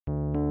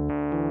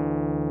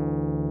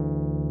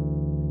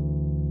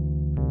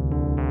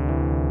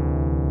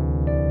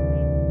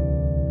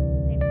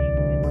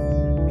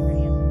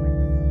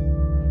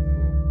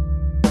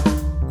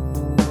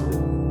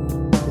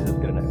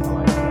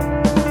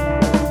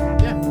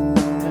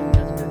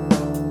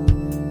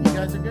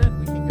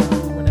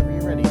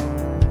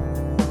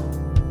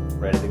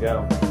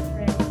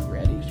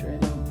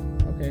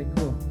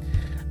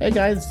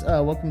guys,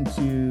 welcome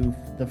to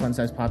the Fun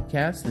Size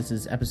Podcast. This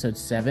is episode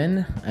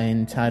 7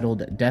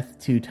 entitled Death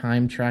to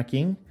Time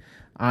Tracking.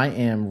 I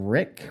am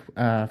Rick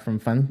from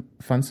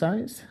Fun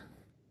Size.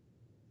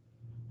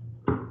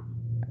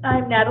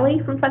 I'm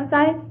Natalie from Fun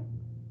Size.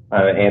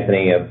 I'm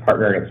Anthony, a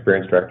partner and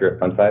experience director at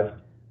Fun Size.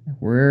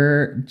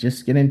 We're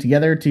just getting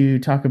together to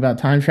talk about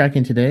time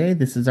tracking today.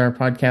 This is our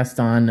podcast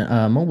on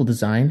mobile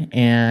design,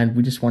 and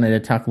we just wanted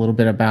to talk a little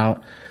bit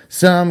about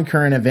some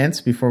current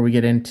events before we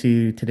get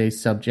into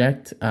today's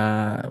subject.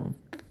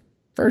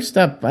 First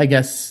up, I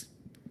guess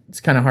it's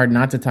kind of hard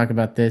not to talk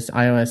about this.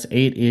 iOS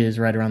 8 is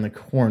right around the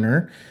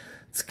corner.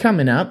 It's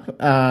coming up.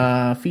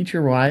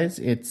 Feature-wise,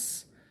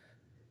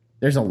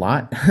 there's a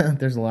lot.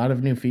 There's a lot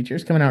of new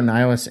features coming out in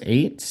iOS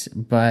 8,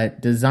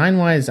 but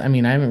design-wise, I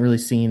mean, I haven't really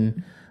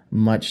seen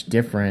much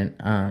different.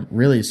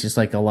 Really, it's just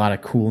like a lot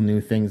of cool new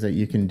things that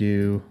you can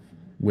do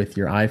with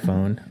your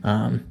iPhone.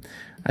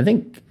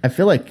 I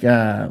feel like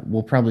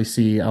we'll probably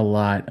see a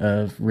lot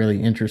of really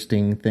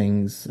interesting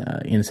things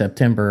in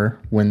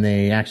September when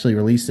they actually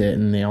release it,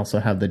 and they also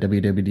have the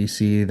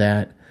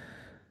WWDC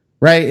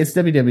right? It's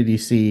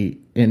WWDC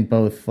in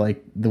both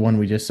like the one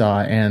we just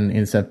saw and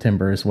in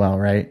September as well,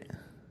 right?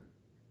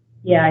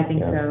 Yeah, I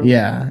think so.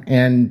 Yeah,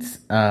 and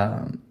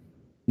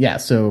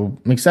so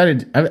I'm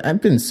excited.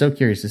 I've been so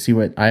curious to see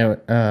what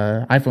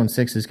iPhone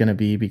 6 is going to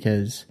be,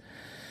 because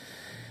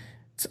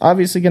it's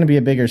obviously going to be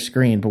a bigger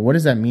screen, but what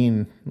does that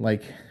mean,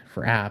 like,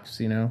 for apps,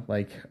 you know?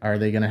 Like, are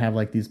they going to have,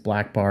 like, these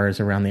black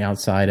bars around the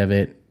outside of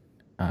it,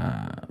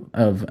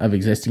 of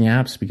existing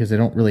apps? Because they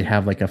don't really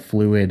have, like, a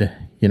fluid,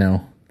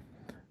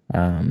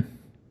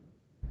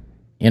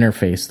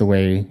 interface the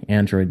way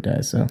Android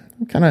does. So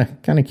I'm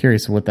kind of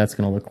curious what that's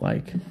going to look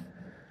like.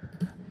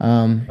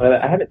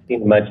 I haven't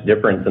seen much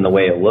difference in the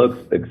way it looks,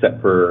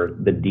 except for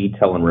the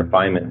detail and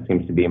refinement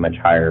seems to be much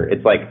higher.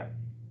 It's like,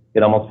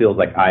 it almost feels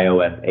like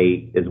iOS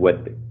 8 is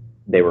what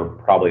they were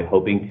probably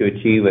hoping to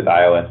achieve with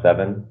iOS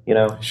 7,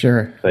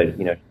 Sure. So,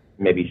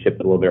 maybe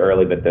shipped a little bit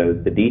early, but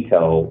the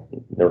detail,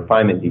 the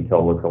refinement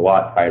detail looks a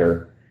lot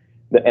tighter.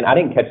 And I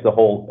didn't catch the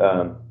whole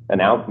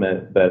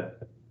announcement,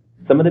 but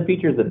some of the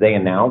features that they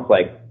announced,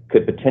 like,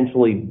 could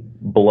potentially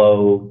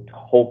blow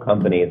whole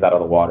companies out of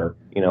the water,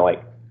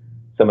 like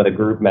some of the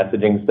group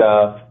messaging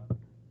stuff,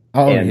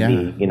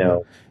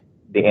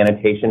 the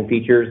annotation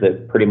features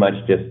that pretty much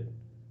just,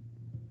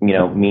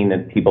 mean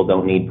that people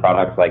don't need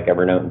products like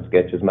Evernote and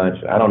Sketch as much.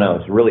 I don't know.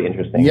 It's really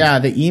interesting. Yeah,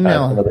 the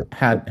email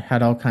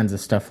had all kinds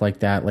of stuff like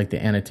that, like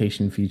the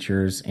annotation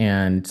features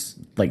and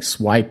like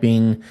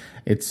swiping.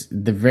 It's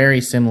very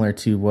similar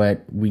to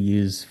what we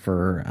use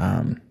for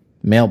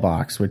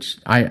Mailbox, which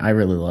I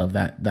really love.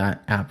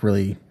 That app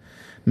really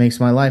makes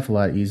my life a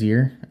lot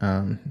easier.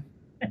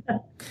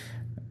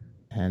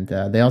 And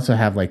they also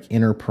have like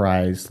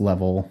enterprise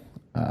level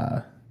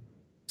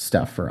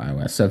stuff for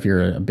iOS. So if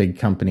you're a big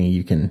company,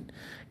 you can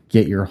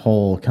get your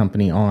whole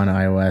company on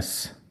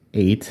iOS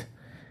 8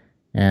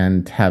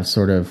 and have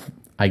sort of,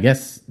 I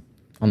guess,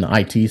 on the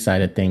IT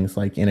side of things,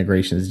 like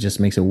integrations, just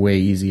makes it way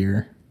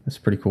easier. That's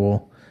pretty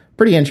cool.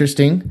 Pretty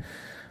interesting.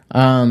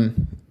 I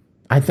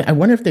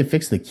wonder if they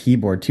fixed the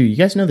keyboard too. You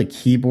guys know the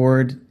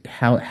keyboard,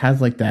 how it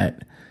has like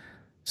that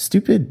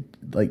stupid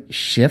like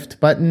shift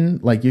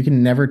button, like you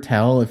can never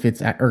tell if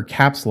it's or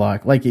caps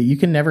lock, like you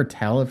can never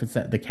tell if it's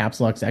the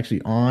caps lock's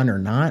actually on or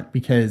not,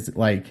 because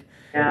like,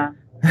 yeah.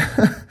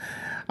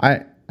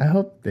 I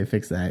hope they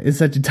fix that. It's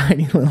such a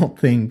tiny little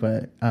thing,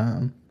 but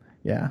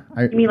yeah.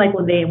 You mean like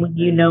when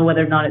you know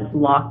whether or not it's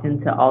locked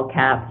into all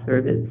caps or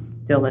if it's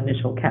still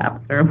initial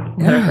caps or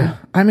whatever? Yeah.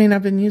 I mean,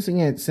 I've been using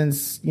it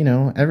since,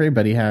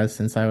 everybody has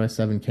since iOS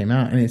 7 came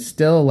out, and it's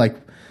still like,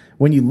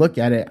 when you look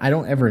at it, I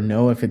don't ever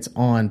know if it's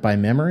on by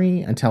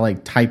memory until I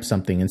type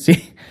something and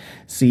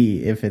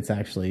see if it's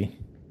actually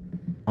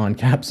on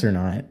caps or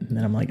not. And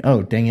then I'm like,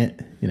 oh, dang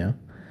it,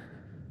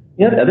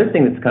 Yeah, the other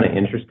thing that's kind of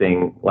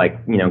interesting,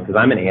 like, because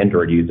I'm an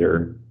Android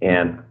user,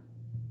 and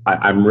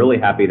I'm really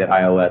happy that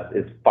iOS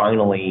is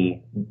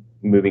finally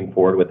moving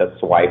forward with a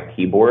swipe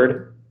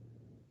keyboard.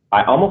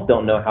 I almost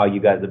don't know how you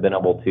guys have been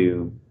able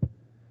to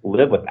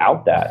live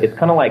without that. It's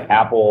kind of like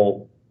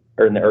Apple,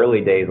 or in the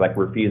early days, like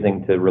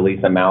refusing to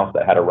release a mouse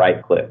that had a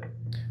right click.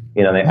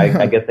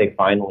 I guess they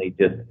finally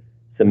just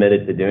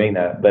submitted to doing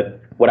that.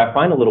 But what I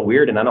find a little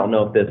weird, and I don't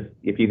know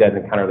if you guys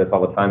encounter this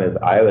all the time as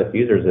iOS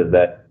users, is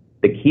that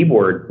the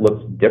keyboard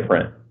looks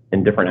different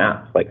in different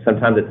apps. Like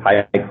sometimes it's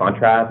high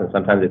contrast and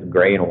sometimes it's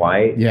gray and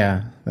white.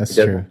 Yeah, that's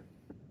true.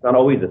 It's not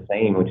always the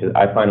same, which is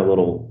I find a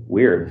little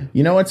weird.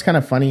 You know what's kind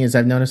of funny is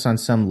I've noticed on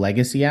some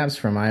legacy apps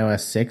from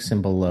iOS 6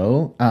 and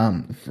below,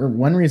 for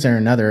one reason or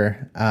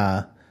another,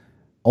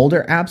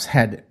 older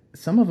apps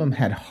some of them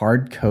had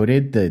hard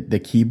coded the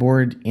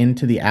keyboard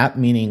into the app,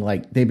 meaning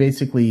like they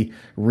basically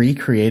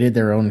recreated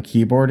their own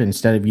keyboard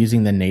instead of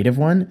using the native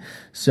one.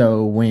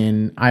 So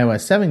when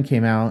iOS 7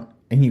 came out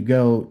and you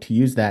go to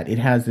use that, it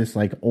has this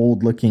like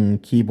old looking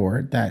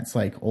keyboard that's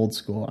like old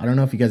school. I don't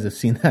know if you guys have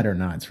seen that or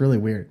not. It's really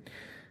weird.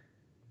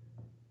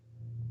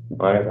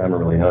 I haven't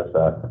really noticed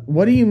that.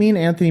 What do you mean,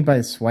 Anthony,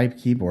 by swipe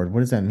keyboard? What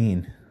does that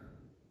mean?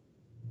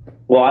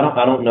 Well,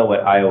 I don't know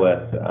what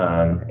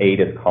iOS 8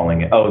 is calling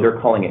it. Oh, they're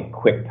calling it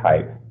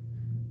QuickType.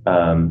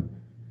 If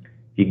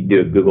you do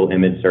a Google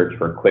image search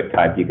for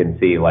QuickType, you can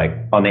see, like,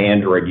 on the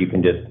Android, you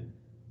can just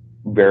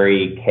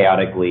very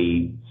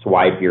chaotically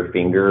swipe your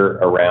finger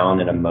around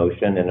in a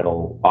motion, and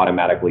it'll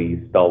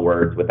automatically spell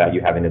words without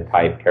you having to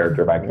type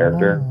character by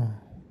character.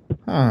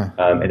 Huh.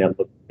 And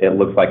it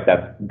looks like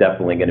that's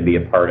definitely going to be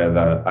a part of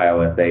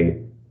iOS 8.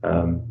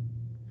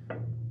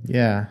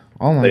 Yeah.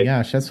 Oh my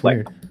gosh, that's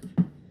weird.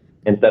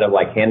 Instead of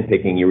like hand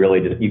picking, you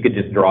could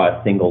just draw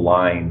a single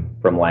line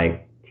from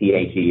like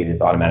THE and it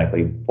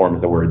automatically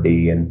forms the word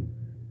D. And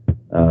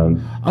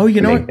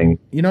you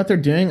know what they're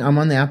doing? I'm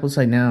on the Apple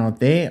side now.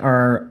 They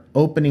are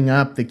opening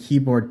up the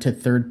keyboard to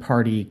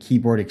third-party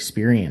keyboard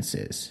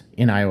experiences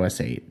in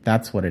iOS 8.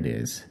 That's what it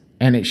is,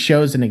 and it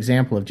shows an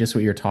example of just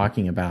what you're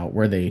talking about,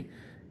 where they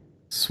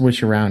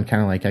switch around,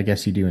 kind of like I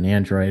guess you do in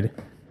Android.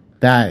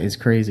 That is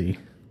crazy.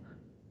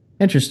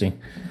 Interesting.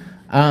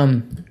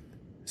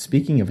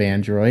 Speaking of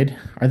Android,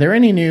 are there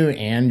any new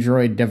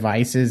Android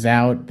devices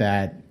out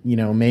that,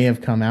 may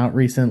have come out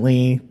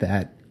recently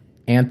that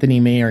Anthony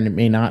may or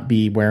may not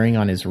be wearing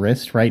on his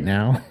wrist right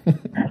now?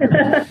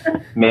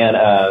 Man,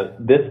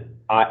 this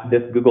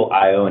Google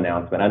I/O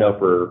announcement, I know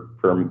for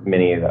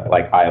many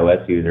like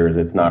iOS users,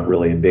 it's not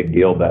really a big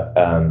deal, but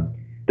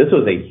this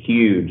was a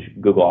huge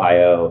Google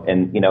I/O,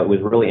 and it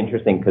was really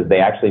interesting because they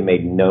actually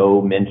made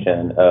no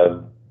mention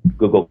of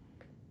Google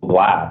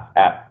Glass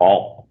at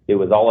all. It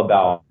was all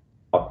about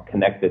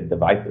connected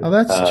devices. Oh,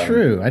 that's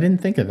true. I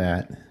didn't think of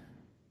that.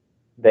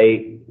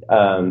 They,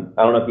 I don't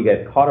know if you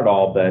guys caught it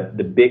all, but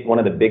one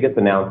of the biggest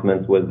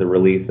announcements was the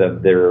release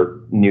of their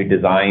new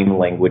design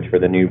language for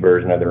the new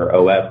version of their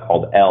OS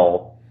called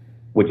L,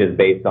 which is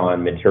based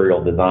on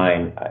material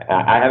design.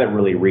 I haven't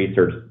really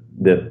researched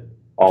this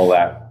all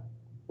that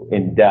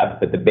in depth,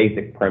 but the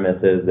basic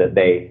premise is that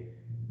they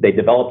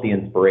developed the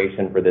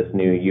inspiration for this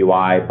new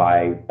UI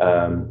by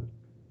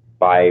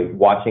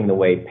watching the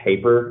way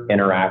paper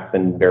interacts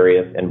in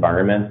various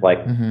environments,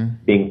 like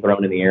being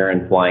thrown in the air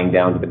and flying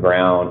down to the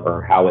ground,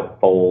 or how it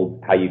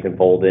folds, how you can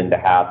fold into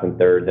halves and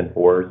thirds and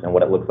fourths, and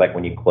what it looks like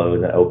when you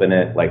close and open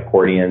it, like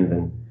accordions.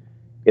 And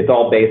it's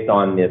all based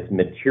on this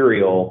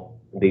material,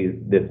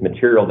 this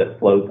material that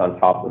floats on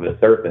top of a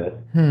surface.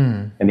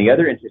 And the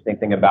other interesting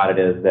thing about it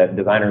is that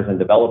designers and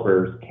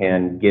developers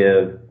can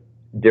give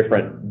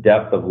different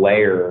depth of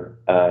layer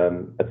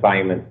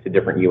assignments to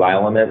different UI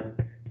elements.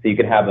 So you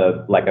could have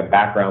a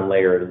background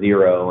layer of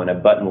 0 and a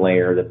button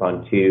layer that's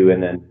on 2,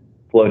 and then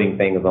floating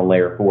things on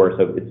layer 4.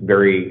 So it's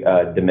very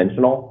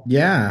dimensional.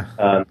 Yeah.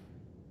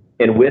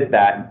 And with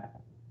that,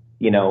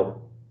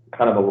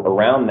 kind of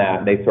around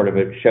that, they sort of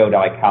showed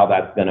like how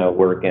that's going to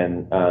work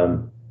in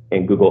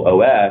Google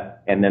OS,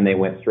 and then they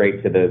went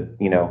straight to the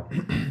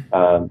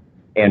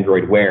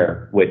Android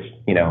Wear, which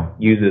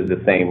uses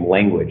the same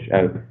language.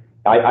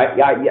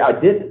 I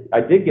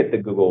did get the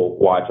Google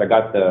Watch. I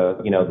got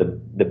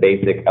the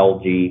basic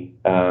LG.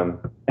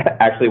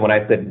 Actually, when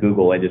I said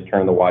Google, I just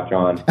turned the watch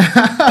on.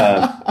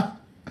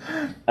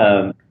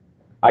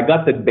 I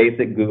got the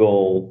basic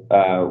Google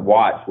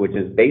Watch, which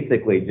is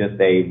basically just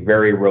a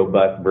very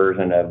robust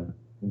version of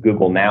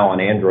Google Now on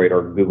Android,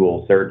 or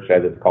Google Search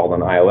as it's called on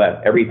iOS.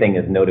 Everything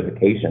is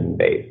notification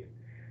based.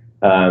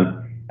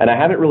 And I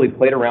haven't really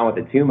played around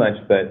with it too much,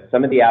 but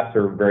some of the apps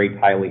are very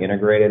tightly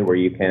integrated where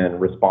you can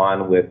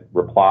respond with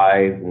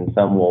replies, and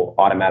some will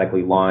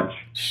automatically launch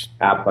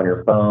apps on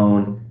your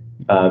phone.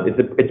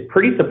 It's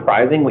pretty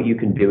surprising what you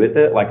can do with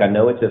it. Like, I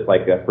know it's just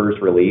like a first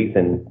release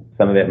and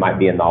some of it might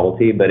be a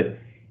novelty, but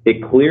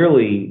it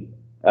clearly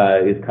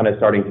is kind of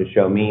starting to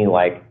show me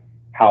like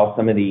how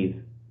some of these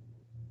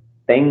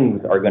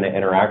things are going to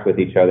interact with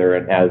each other.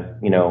 And as,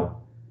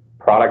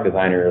 product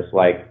designers,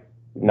 like,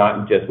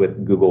 not just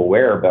with Google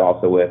Wear, but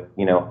also with,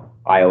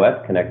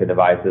 iOS connected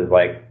devices,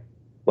 like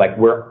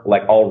we're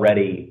like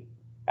already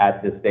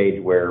at this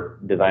stage where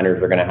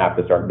designers are going to have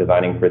to start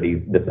designing for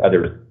this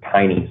other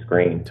tiny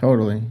screen.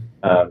 Totally.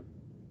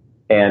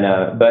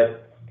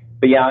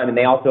 But yeah, and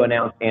they also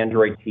announced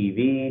Android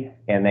TV,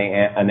 and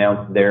they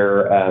announced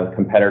their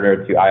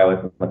competitor to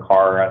iOS in the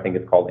car. I think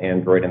it's called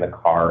Android in the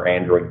Car,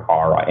 Android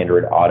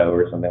Auto,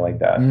 or something like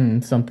that.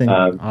 Something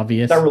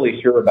obvious. I'm not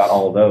really sure about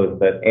all of those,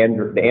 but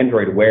the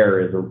Android Wear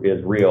is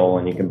real,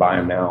 and you can buy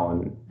them now,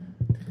 and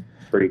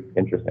it's pretty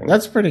interesting.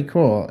 That's pretty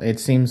cool.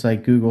 It seems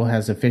like Google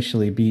has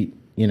officially beat,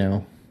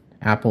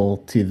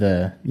 Apple to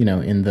the,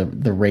 in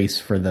the race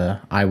for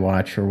the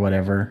iWatch or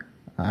whatever.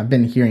 I've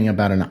been hearing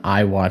about an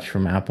iWatch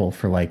from Apple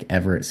for like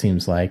ever, it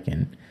seems like,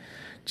 and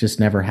just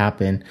never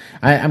happened.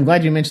 I'm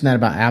glad you mentioned that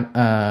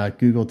about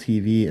Google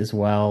TV as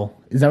well.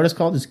 Is that what it's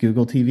called? Is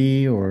Google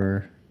TV,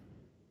 or?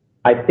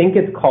 I think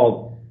it's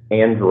called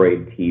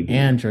Android TV.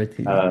 Android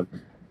TV.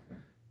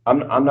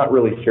 I'm not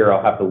really sure.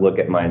 I'll have to look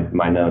at my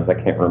notes. I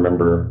can't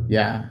remember.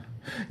 Yeah,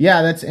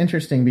 that's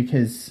interesting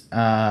because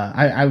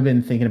I've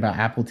been thinking about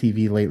Apple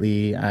TV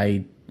lately.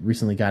 I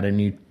recently got a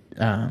new,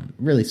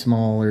 really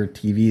smaller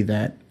TV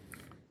that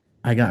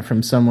I got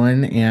from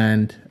someone,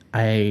 and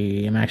I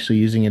am actually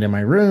using it in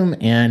my room,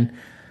 and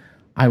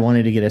I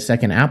wanted to get a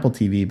second Apple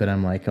TV, but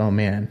I'm like, oh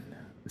man,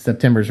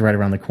 September's right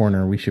around the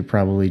corner. We should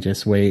probably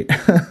just wait.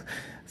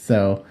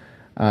 So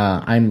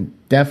I'm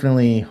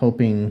definitely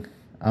hoping,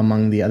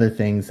 among the other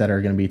things that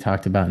are going to be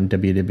talked about in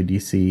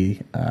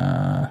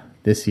WWDC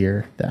this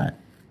year, that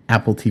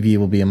Apple TV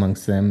will be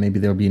amongst them. Maybe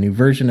there'll be a new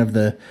version of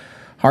the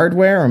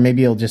hardware, or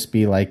maybe it'll just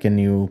be like a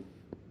new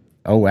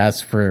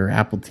OS for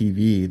Apple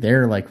TV.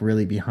 They're like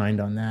really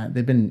behind on that.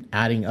 They've been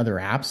adding other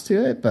apps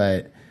to it,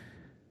 but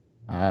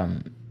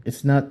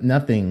it's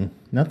nothing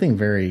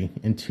very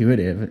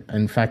intuitive.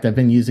 In fact, I've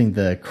been using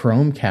the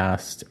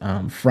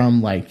Chromecast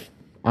from like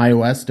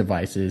iOS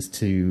devices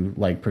to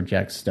like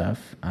project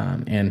stuff,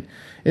 and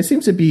it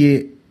seems to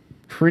be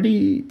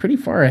pretty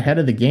far ahead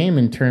of the game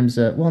in terms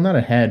of, well, not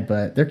ahead,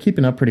 but they're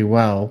keeping up pretty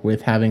well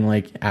with having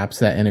like apps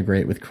that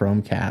integrate with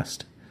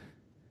Chromecast.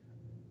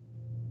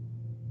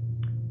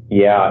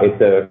 Yeah,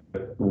 it's a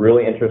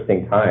really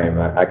interesting time.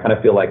 I kind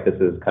of feel like this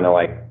is kind of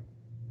like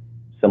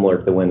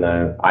similar to when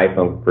the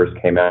iPhone first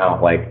came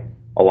out. Like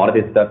a lot of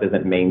this stuff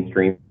isn't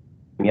mainstream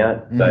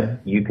yet,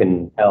 but you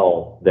can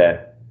tell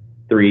that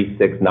 3,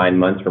 6, 9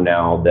 months from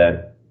now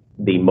that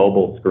the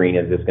mobile screen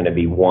is just going to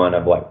be one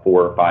of like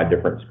 4 or 5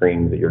 different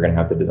screens that you're going to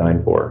have to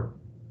design for.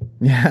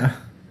 Yeah.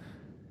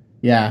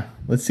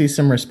 Let's see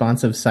some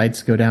responsive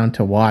sites go down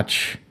to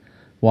watch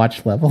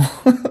level.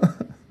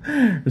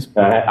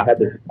 I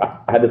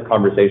had this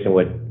conversation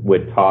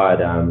with Todd,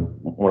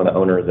 one of the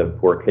owners of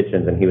Four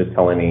Kitchens, and he was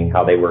telling me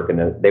how they work in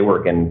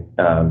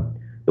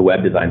the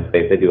web design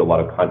space. They do a lot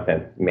of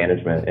content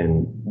management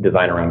and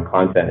design around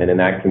content, and in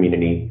that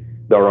community,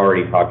 they're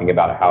already talking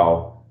about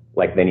how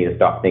like they need to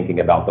stop thinking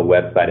about the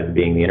website as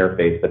being the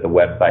interface, but the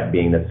website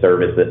being the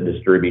service that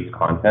distributes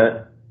content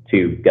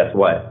to, guess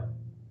what?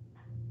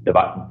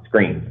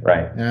 Screens,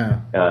 right? Yeah.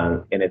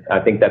 And I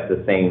think that's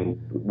the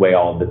same way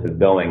all of this is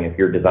going. If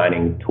you're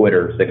designing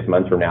Twitter 6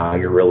 months from now,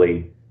 you're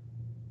really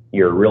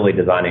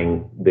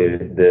designing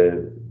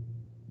the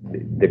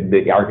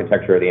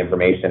architecture of the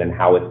information and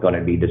how it's going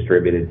to be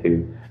distributed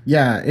to.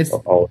 Yeah,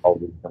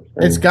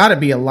 it's got to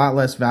be a lot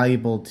less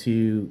valuable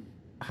to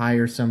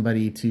hire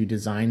somebody to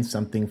design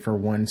something for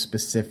one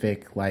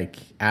specific like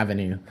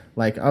avenue.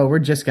 Like, oh, we're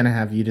just going to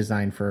have you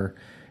design for,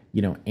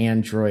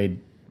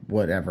 Android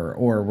whatever,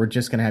 or we're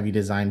just going to have you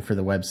design for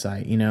the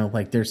website.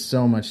 Like there's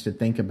so much to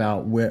think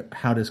about.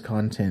 How does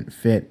content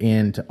fit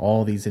into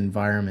all these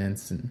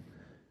environments? And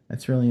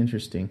that's really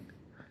interesting.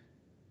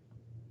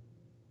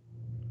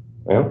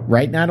 Yeah.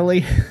 Right,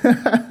 Natalie?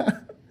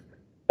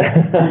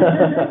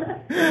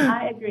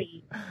 I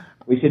agree.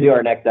 We should do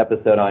our next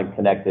episode on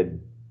connected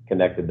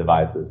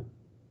devices.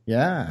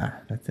 Yeah,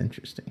 that's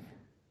interesting.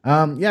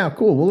 Yeah,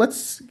 cool. Well,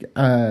 let's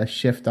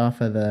shift off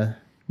of the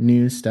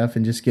news stuff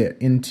and just get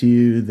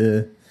into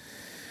the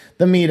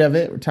meat of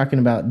it. We're talking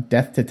about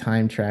death to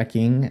time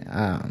tracking.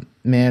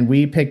 Man,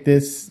 we picked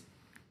this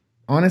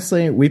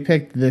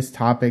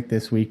topic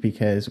this week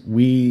because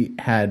we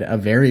had a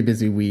very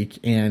busy week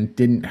and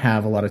didn't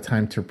have a lot of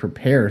time to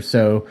prepare.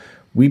 So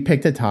we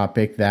picked a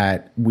topic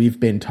that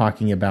we've been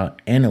talking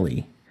about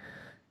internally.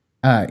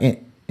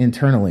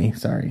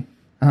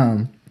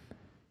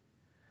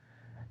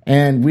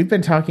 And we've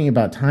been talking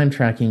about time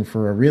tracking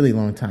for a really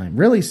long time,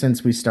 really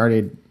since we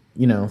started,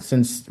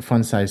 since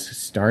FunSize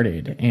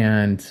started.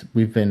 And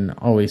we've been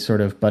always sort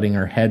of butting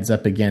our heads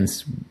up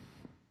against,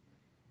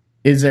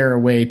 is there a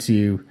way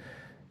to,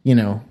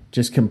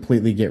 just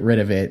completely get rid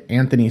of it?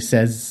 Anthony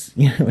says,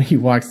 he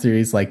walks through,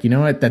 he's like, you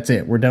know what, that's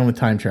it. We're done with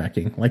time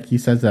tracking. Like he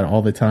says that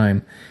all the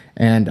time.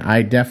 And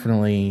I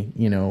definitely,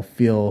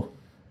 feel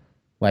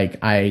like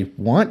I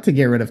want to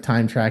get rid of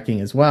time tracking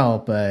as well,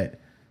 but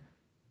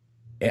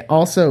it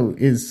also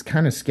is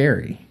kind of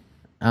scary.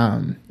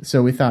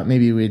 So we thought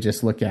maybe we'd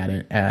just look at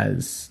it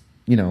as,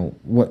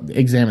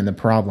 examine the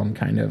problem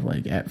kind of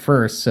like at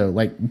first. So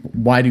like,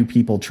 why do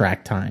people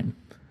track time?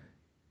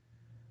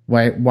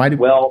 Yeah,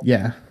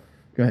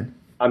 go ahead.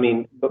 I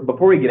mean,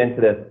 before we get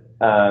into this,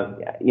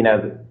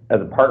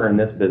 as a partner in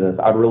this business,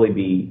 I'd really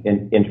be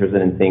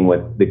interested in seeing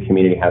what the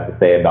community has to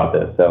say about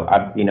this. So,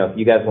 if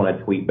you guys want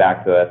to tweet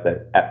back to us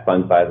at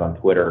FunSize on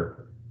Twitter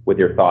with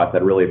your thoughts,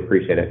 I'd really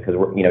appreciate it, because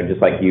we're,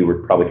 just like you,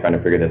 we're probably trying to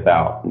figure this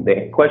out.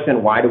 The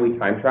question, why do we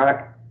time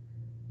track?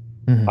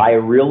 Mm-hmm. I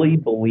really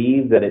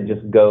believe that it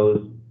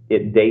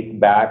dates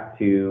back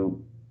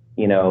to,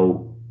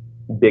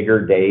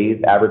 bigger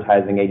days,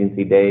 advertising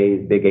agency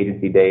days, big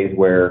agency days,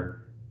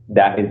 where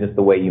that is just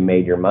the way you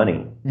made your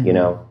money.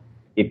 Mm-hmm.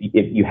 If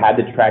you had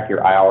to track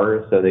your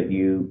hours so that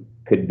you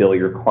could bill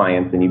your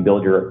clients, and you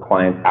billed your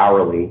clients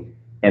hourly,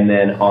 and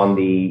then on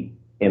the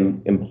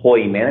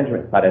employee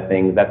management side of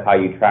things, that's how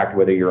you tracked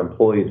whether your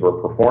employees were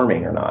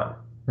performing or not.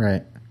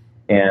 Right.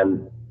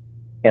 And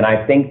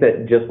I think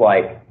that just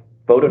like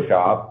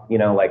Photoshop,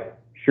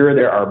 sure,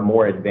 there are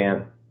more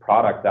advanced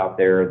products out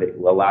there that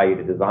will allow you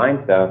to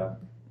design stuff,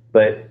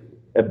 but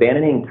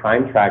abandoning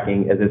time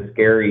tracking is as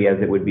scary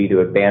as it would be to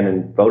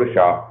abandon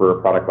Photoshop for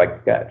a product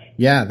like Sketch.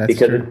 Yeah, that's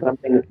because true. It's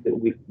something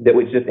that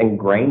was just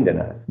ingrained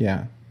in us.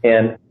 Yeah.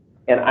 And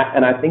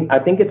I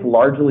think it's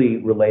largely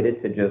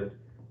related to just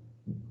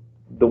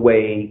the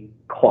way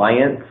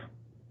clients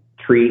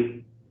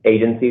treat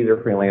agencies or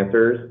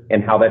freelancers,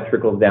 and how that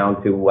trickles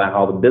down to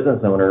how the business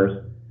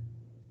owners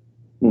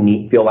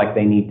feel like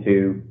they need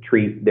to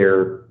treat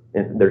their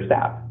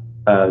staff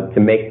to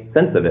make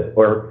sense of it,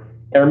 or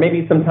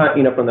maybe sometimes,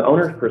 from the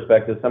owner's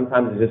perspective,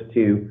 sometimes it's just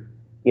to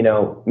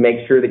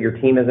make sure that your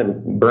team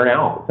isn't burnt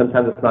out.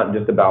 Sometimes it's not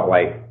just about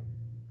like,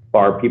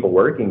 are people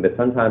working, but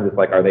sometimes it's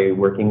like, are they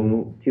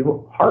working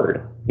too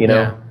hard?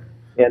 Yeah.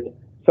 And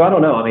so I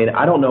don't know. I mean,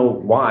 I don't know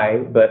why,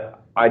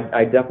 but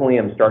I definitely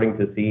am starting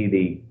to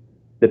see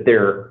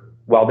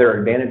while there are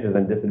advantages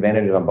and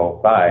disadvantages on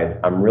both sides,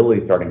 I'm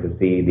really starting to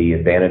see the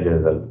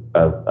advantages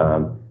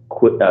of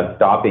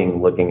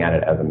stopping looking at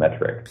it as a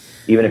metric,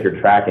 even if you're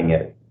tracking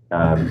it.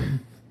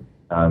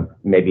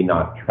 Maybe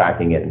not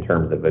tracking it in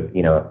terms of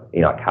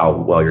how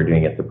well you're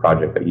doing it as a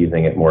project, but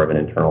using it more of an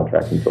internal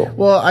tracking tool.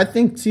 Well, I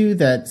think too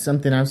that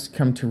something I've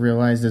come to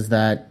realize is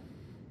that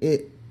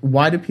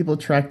why do people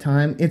track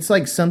time? It's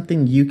like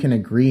something you can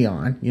agree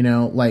on.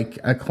 Like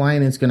a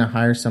client is going to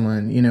hire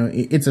someone.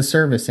 It's a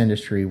service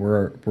industry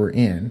we're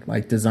in.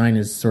 Like design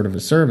is sort of a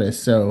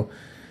service. So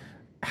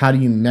how do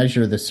you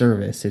measure the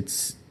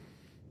service?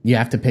 You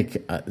have to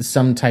pick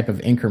some type of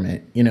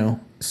increment.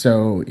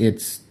 So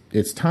it's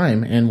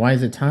time. And why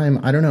is it time?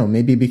 I don't know.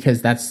 Maybe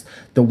because that's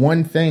the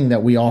one thing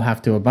that we all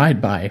have to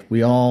abide by.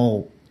 We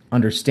all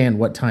understand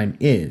what time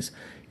is.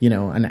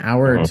 An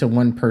hour to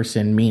one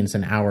person means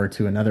an hour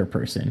to another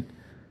person.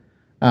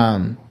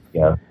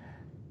 Yeah.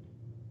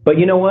 But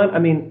you know what? I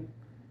mean,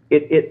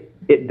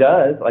 it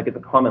does, like it's a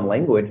common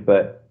language,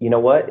 but you know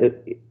what?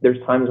 There's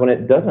times when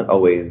it doesn't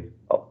always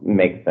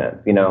make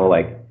sense.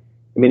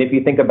 If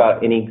you think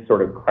about any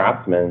sort of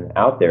craftsman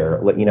out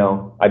there,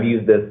 I've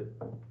used this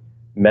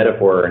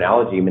metaphor or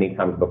analogy many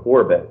times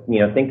before, but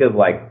think of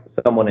like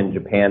someone in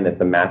Japan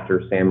that's a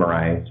master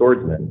samurai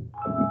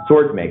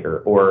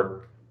swordsmaker, or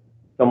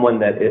someone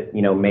that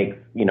makes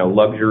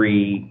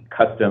luxury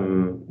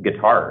custom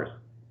guitars.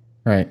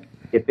 Right.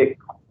 If it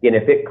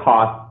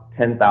costs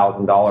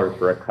 $10,000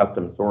 for a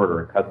custom sword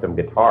or a custom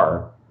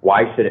guitar,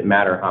 why should it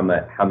matter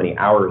how many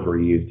hours were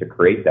used to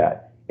create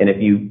that? And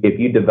if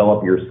you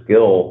develop your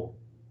skill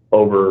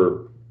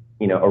over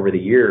the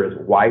years,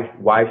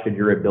 why should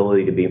your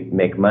ability to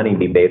make money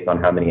be based on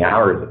how many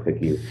hours it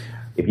took you?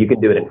 If you can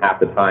do it in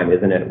half the time,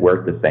 isn't it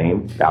worth the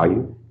same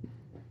value?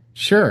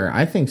 Sure,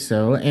 I think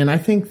so. And I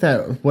think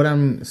that what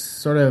I'm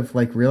sort of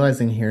like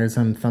realizing here as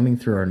I'm thumbing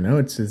through our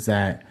notes is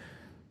that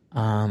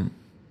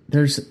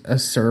there's a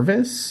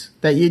service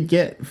that you'd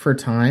get for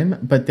time,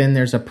 but then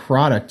there's a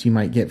product you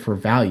might get for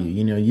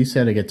value. You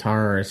said a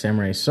guitar or a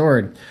samurai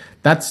sword.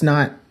 That's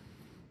not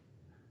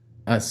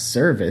a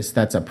service,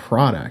 that's a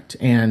product.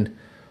 And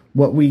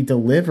what we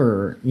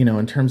deliver,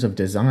 in terms of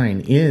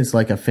design is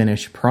like a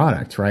finished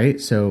product,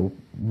 right? So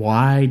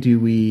why do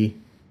we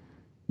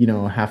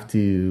have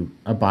to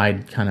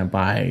abide kind of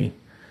by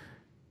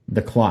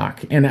the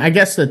clock? And I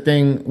guess the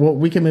thing,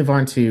 we can move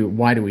on to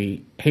why do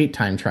we hate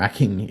time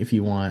tracking if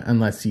you want,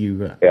 unless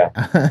you,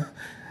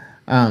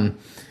 one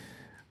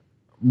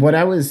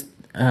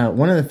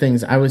of the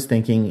things I was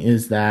thinking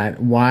is that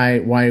why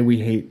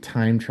we hate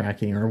time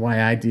tracking, or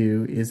why I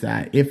do, is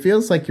that it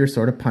feels like you're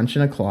sort of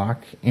punching a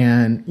clock,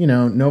 and,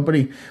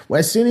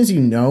 as soon as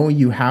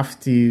you have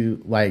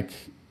to like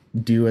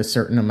do a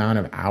certain amount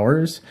of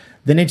hours,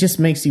 then it just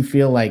makes you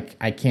feel like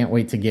I can't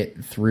wait to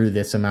get through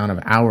this amount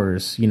of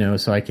hours,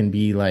 so I can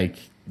be like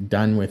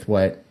done with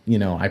what,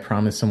 I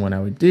promised someone I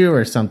would do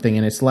or something.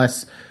 And it's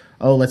less,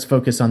 let's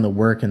focus on the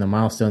work and the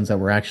milestones that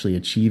we're actually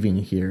achieving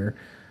here.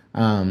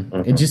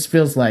 It just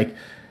feels like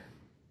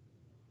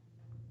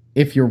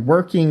if you're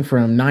working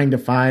from 9 to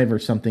 5 or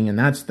something, and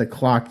that's the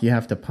clock you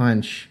have to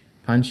punch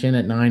in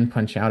at 9,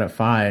 punch out at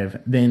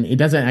 5, then it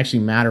doesn't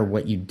actually matter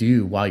what you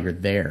do while you're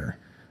there.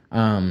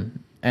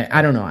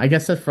 I don't know. I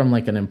guess that's from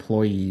like an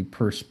employee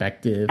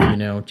perspective,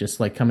 just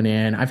like coming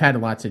in. I've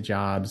had lots of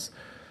jobs.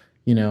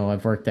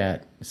 I've worked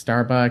at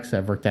Starbucks.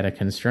 I've worked at a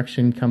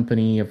construction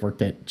company. I've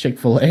worked at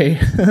Chick-fil-A.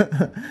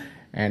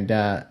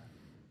 And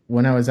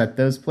when I was at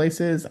those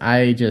places,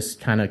 I just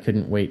kind of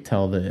couldn't wait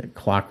till the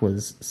clock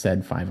was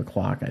said 5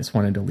 o'clock. I just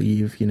wanted to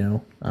leave,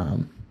 Yeah.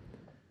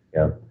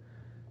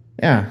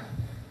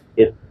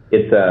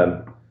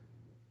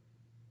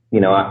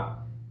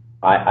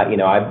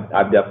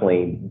 I've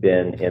definitely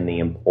been in the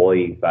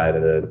employee side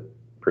of the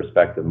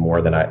perspective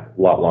a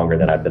lot longer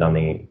than I've been on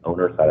the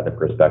owner side of the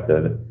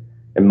perspective.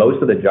 And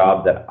most of the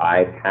jobs that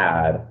I've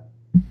had,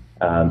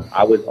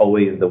 I was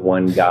always the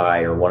one guy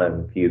or one of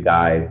the few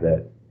guys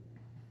that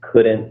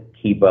couldn't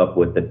keep up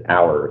with the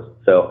hours.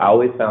 So I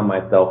always found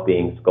myself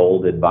being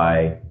scolded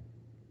by,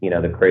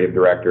 the creative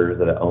directors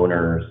or the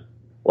owners,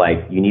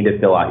 like, you need to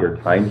fill out your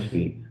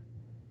timesheets.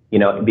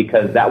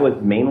 Because that was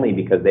mainly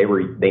because they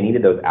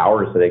needed those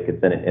hours so they could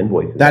send an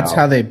invoice. That's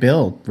how they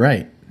build,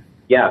 right?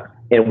 Yeah,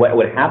 and what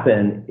would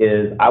happen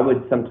is I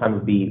would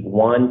sometimes be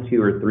 1,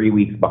 2, or 3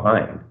 weeks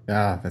behind.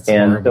 That's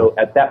and horrible. So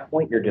at that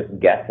point you're just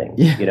guessing.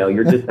 Yeah.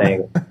 You're just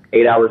saying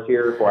 8 hours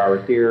here, 4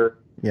 hours here,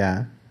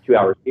 2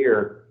 hours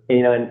here,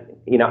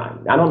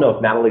 I don't know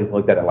if Natalie's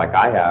looked at it like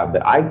I have,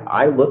 but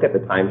I look at the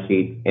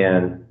timesheet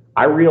and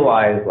I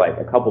realized like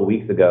a couple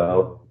weeks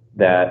ago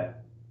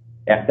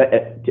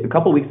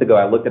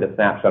I looked at a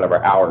snapshot of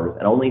our hours,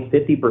 and only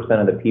 50%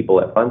 of the people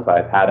at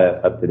FunSize had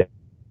a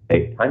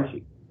up-to-date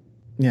timesheet.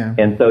 Yeah.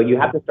 And so you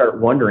have to start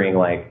wondering,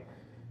 like,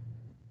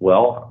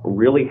 well,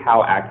 really,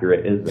 how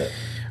accurate is this?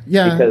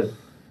 Yeah. Because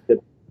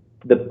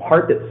the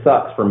part that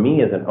sucks for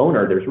me as an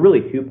owner, there's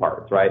really two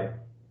parts, right?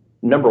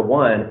 Number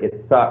one,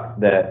 it sucks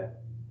that,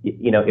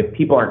 if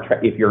people aren't,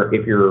 if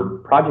your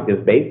project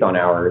is based on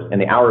hours and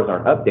the hours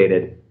aren't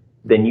updated,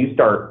 then you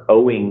start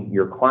owing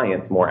your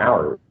clients more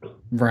hours.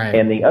 Right.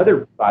 And the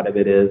other side of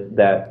it is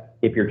that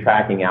if you're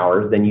tracking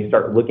hours, then you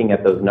start looking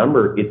at those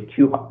numbers. It's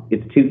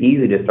too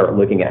easy to start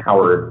looking at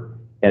hours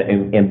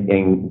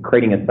and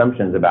creating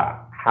assumptions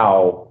about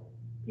how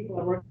people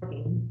are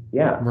working.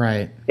 Yeah.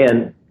 Right.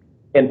 And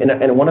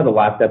one of the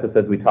last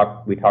episodes we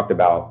talked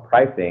about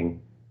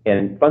pricing,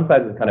 and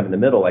FunSize is kind of in the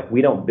middle. Like,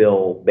 we don't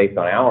bill based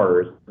on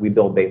hours, we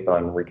bill based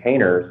on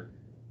retainers.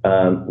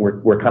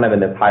 We're kind of in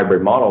this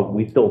hybrid model.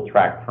 We still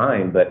track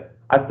time, but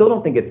I still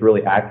don't think it's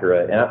really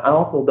accurate. And I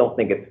also don't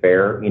think it's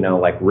fair.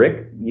 Like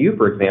Rick, you,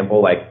 for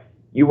example, like,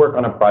 you work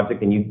on a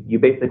project and you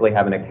basically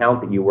have an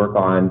account that you work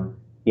on,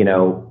 pretty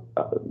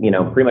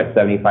much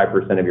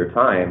 75% of your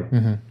time.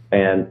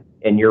 Mm-hmm.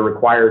 And you're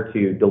required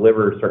to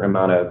deliver a certain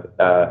amount of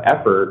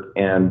effort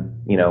and,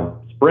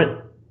 sprint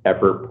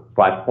effort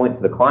 /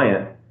 points to the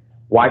client.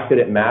 Why should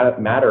it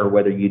matter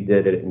whether you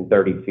did it in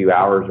 32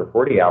 hours or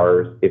 40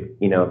 hours if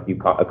you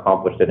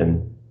accomplished it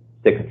in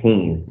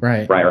 16,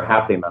 right, or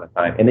half the amount of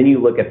time? And then you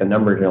look at the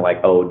numbers and you're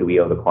like, oh, do we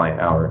owe the client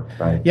hours,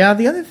 right? Yeah,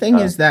 the other thing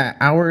is that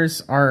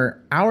hours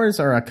are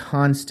a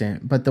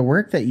constant, but the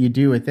work that you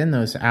do within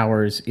those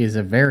hours is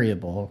a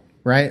variable,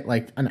 right?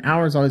 Like, an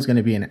hour is always going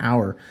to be an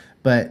hour,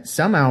 but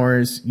some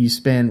hours you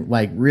spend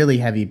like really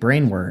heavy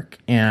brain work,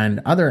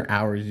 and other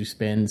hours you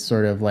spend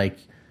sort of like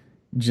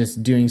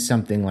just doing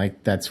something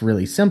like that's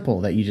really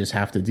simple that you just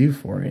have to do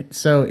for it.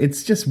 So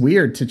it's just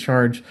weird to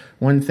charge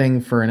one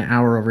thing for an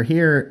hour over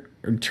here,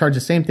 or charge the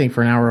same thing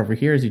for an hour over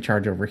here as you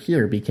charge over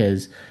here,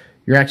 because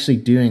you're actually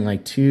doing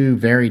like two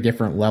very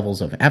different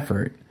levels of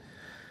effort.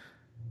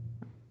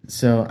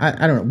 So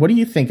I don't know. What do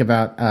you think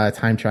about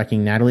time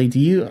tracking, Natalie?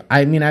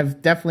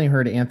 I've definitely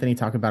heard Anthony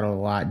talk about it a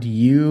lot. Do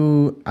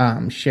you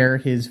share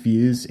his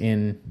views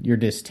in your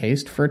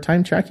distaste for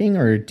time tracking,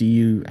 or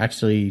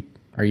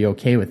are you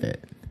okay with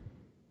it?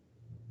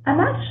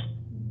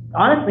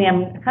 Honestly,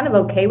 I'm kind of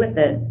okay with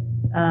it.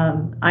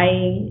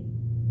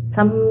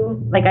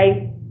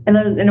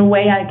 In a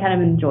way, I kind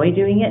of enjoy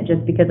doing it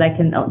just because I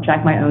can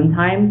track my own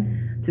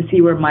time to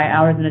see where my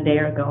hours in a day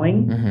are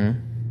going. Mm-hmm.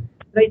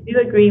 But I do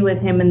agree with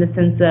him in the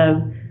sense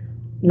of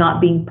not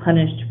being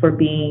punished for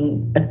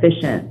being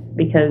efficient,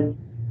 because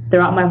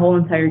throughout my whole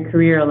entire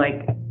career,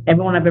 like,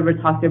 everyone I've ever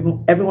talked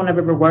to, everyone I've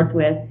ever worked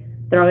with,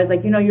 they're always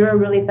like, you're a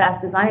really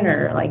fast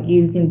designer. Like,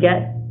 you can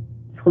get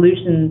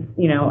solutions,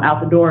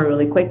 out the door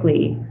really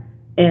quickly.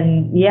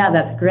 And yeah,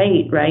 that's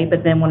great, right?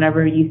 But then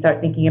whenever you start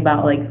thinking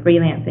about like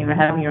freelancing or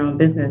having your own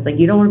business, like,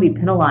 you don't want to be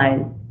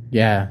penalized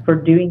for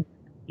doing,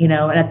 and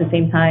at the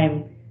same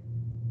time,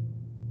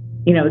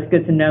 it's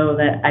good to know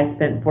that I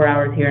spent 4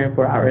 hours here and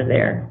 4 hours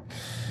there.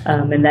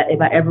 And that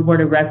if I ever were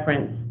to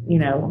reference,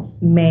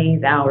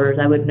 May's hours,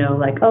 I would know,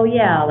 like, oh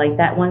yeah, like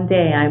that one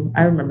day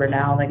I remember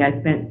now, like, I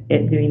spent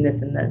it doing this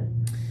and this.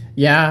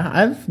 Yeah,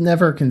 I've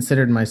never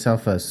considered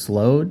myself a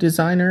slow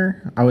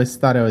designer. I always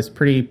thought I was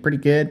pretty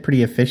good,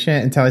 pretty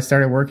efficient until I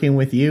started working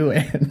with you,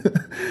 and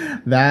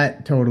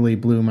that totally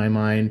blew my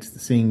mind,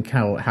 seeing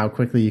how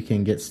quickly you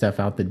can get stuff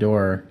out the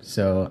door.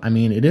 So,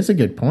 it is a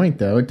good point,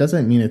 though. It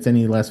doesn't mean it's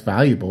any less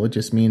valuable. It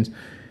just means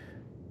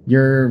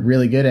you're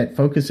really good at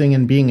focusing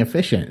and being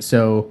efficient.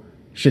 So,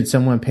 should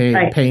someone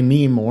pay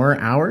me more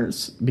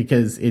hours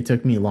because it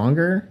took me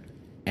longer,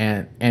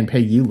 and pay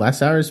you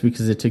less hours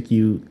because it took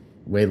you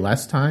way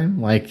less time?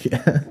 Like,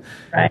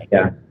 right.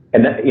 Yeah.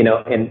 And that,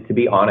 and to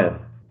be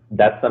honest,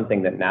 that's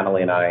something that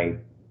Natalie and I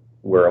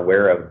were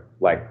aware of,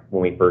 like,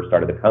 when we first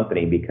started the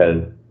company,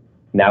 because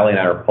Natalie and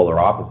I are polar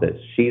opposites.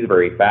 She's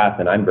very fast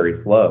and I'm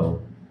very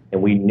slow.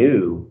 And we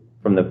knew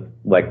from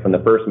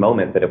the first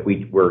moment that if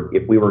we were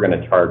going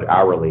to charge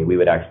hourly, we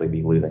would actually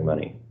be losing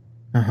money.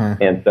 Uh-huh.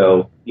 And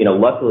so,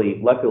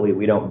 luckily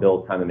we don't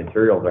build time and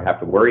materials or have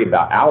to worry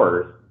about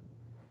hours.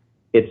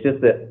 It's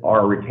just that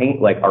our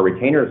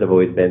retainers have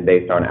always been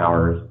based on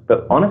hours,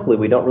 but honestly,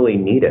 we don't really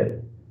need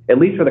it, at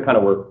least for the kind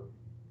of work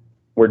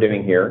we're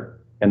doing here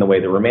and the way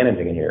that we're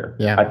managing it here.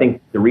 Yeah. I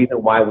think the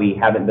reason why we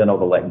haven't been able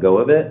to let go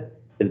of it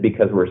is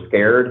because we're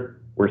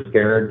scared. We're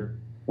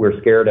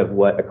scared of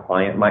what a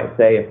client might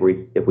say if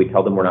we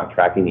tell them we're not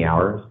tracking the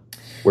hours.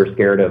 We're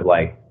scared of,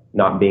 like,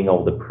 not being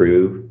able to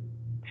prove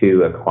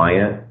to a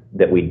client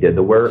that we did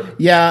the work.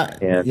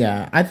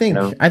 Yeah. I think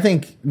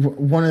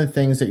one of the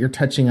things that you're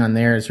touching on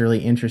there is really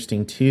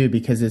interesting too,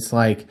 because it's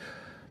like,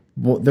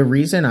 well, the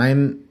reason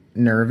I'm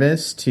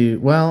nervous to,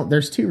 well,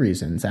 there's two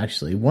reasons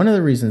actually. One of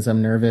the reasons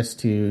I'm nervous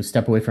to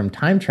step away from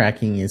time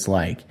tracking is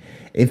like,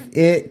 if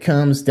it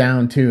comes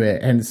down to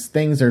it and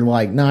things are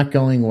like not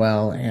going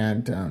well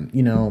and,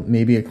 you know,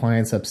 maybe a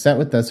client's upset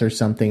with us or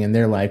something and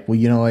they're like, well,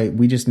 you know,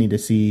 we just need to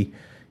see,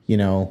 you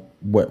know,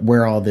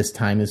 where all this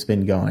time has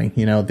been going,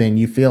 you know, then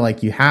you feel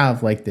like you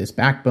have like this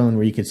backbone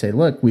where you could say,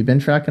 look, we've been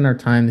tracking our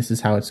time. This is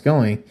how it's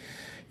going,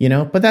 you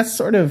know, but that's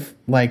sort of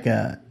like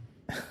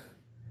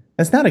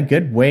that's not a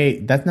good way.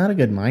 That's not a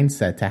good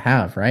mindset to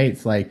have, right?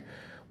 It's like,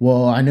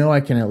 well, I know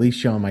I can at least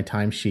show on my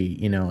timesheet,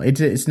 you know,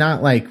 it's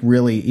not like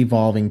really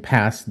evolving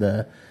past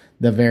the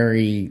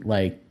very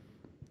like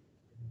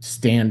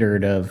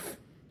standard of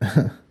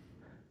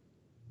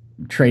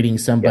trading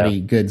somebody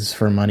goods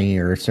for money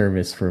or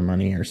service for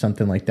money or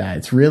something like that.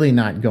 It's really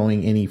not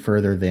going any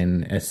further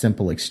than a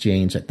simple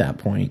exchange at that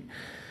point.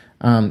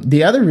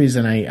 The other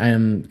reason I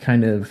am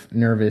kind of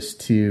nervous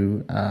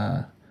to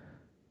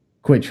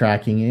quit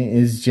tracking it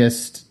is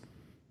just,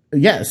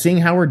 seeing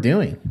how we're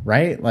doing,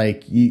 right?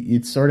 Like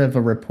it's sort of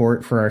a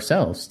report for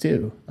ourselves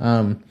too.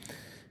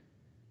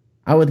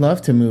 I would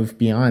love to move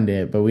beyond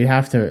it, but we've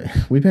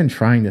been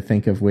trying to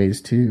think of ways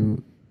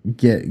to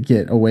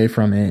get away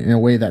from it in a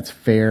way that's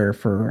fair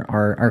for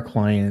our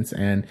clients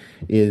and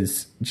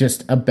is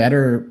just a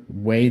better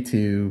way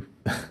to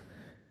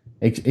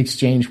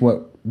exchange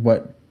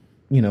what,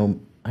 you know,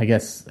 I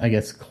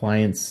guess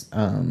clients,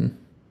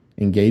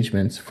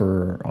 engagements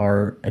for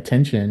our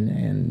attention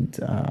and,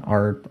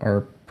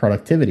 our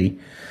productivity.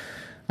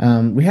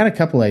 We had a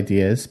couple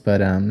ideas,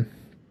 but, I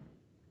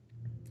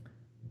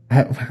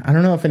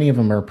don't know if any of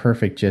them are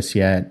perfect just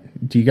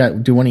yet.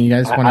 Do one of you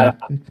guys want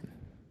to?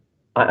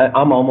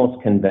 I'm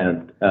almost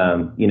convinced,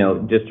 you know,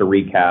 just to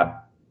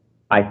recap,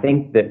 I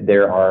think that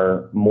there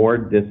are more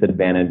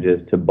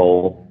disadvantages to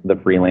both the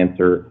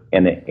freelancer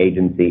and the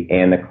agency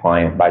and the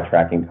client by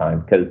tracking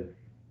time. Because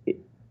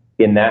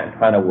in that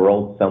kind of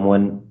world,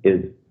 someone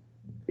is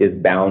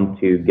bound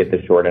to get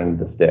the short end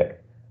of the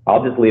stick.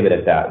 I'll just leave it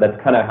at that. That's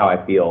kind of how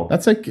I feel.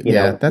 That's a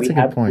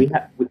good point.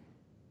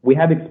 We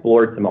have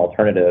explored some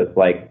alternatives,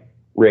 like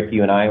Rick,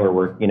 you and I were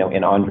working, you know,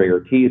 and Andre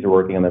Ortiz are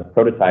working on this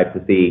prototype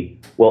to see,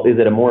 well, is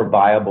it a more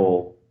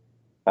viable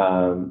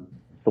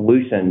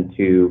solution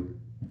to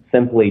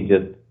simply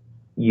just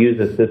use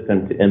a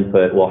system to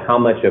input, well, how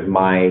much of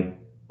my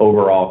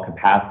overall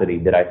capacity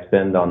did I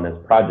spend on this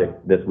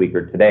project this week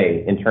or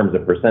today in terms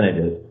of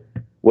percentages?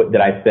 What did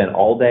I spend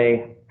all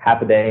day,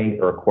 half a day,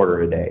 or a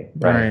quarter a day?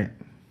 Right.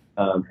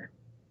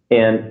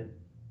 And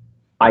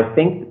I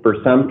think for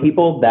some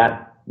people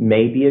that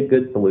may be a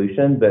good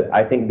solution, but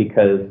I think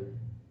because,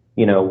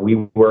 you know, we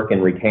work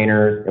in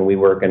retainers and we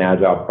work in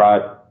agile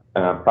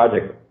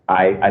projects,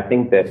 I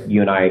think that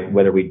you and I,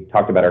 whether we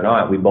talked about it or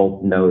not, we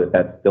both know that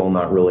that's still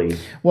not really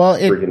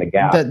bridging the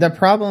gap.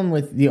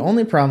 The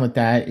only problem with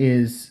that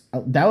is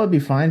that would be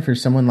fine for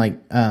someone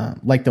like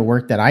the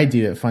work that I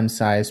do at Fun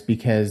Size,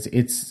 because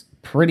it's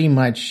pretty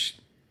much,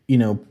 you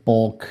know,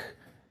 bulk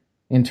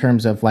in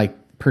terms of like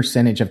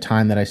percentage of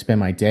time that I spend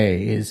my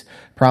day is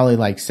probably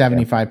like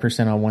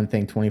 75% on one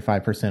thing,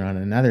 25% on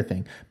another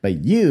thing.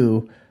 But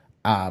you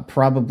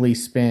probably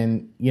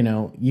spend, you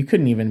know, you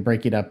couldn't even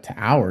break it up to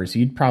hours.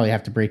 You'd probably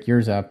have to break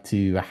yours up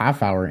to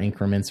half-hour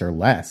increments or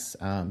less,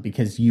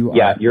 because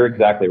you're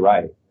exactly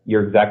right.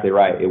 You're exactly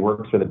right. It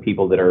works for the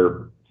people that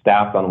are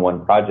staffed on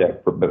one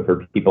project, but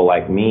for people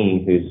like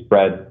me who's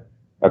spread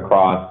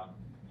across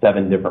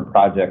 7 different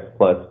projects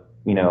plus,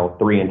 you know,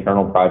 3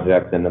 internal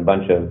projects and a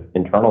bunch of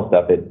internal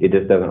stuff, it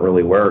just doesn't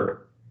really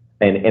work.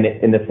 And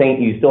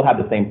you still have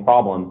the same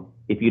problem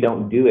if you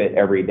don't do it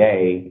every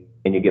day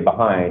and you get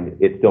behind.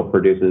 It still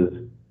produces,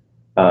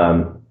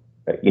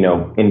 you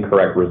know,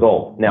 incorrect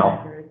results.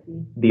 Now,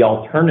 the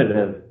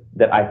alternative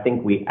that I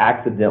think we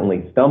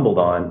accidentally stumbled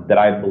on, that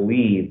I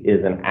believe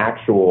is an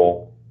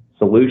actual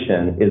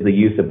solution, is the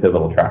use of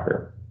Pivotal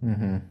Tracker.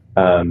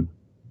 Mm-hmm.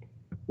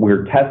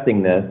 We're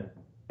testing this,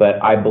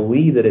 but I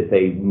believe that it's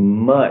a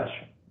much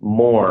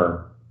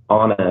more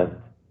honest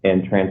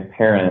and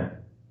transparent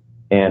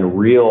and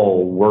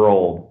real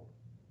world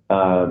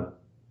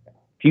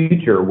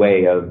future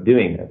way of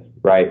doing this,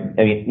 right?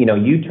 I mean, you know,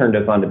 you turned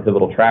us on to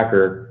Pivotal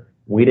Tracker.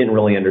 We didn't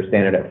really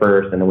understand it at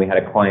first, and then we had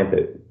a client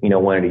that, you know,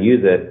 wanted to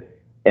use it,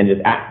 and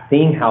just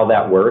seeing how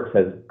that works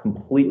has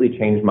completely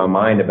changed my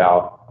mind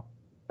about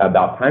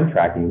time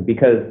tracking.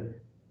 Because,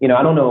 you know,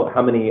 I don't know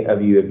how many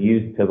of you have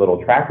used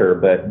Pivotal Tracker,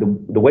 but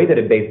the way that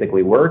it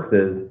basically works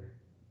is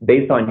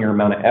based on your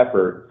amount of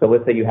effort. So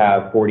let's say you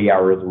have 40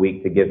 hours a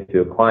week to give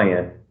to a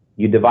client.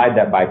 You divide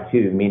that by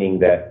 2, meaning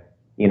that,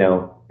 you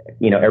know,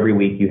 every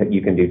week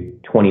you can do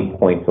 20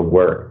 points of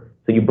work.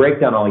 So you break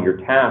down all your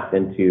tasks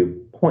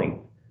into points.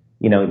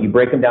 You know, you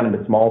break them down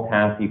into small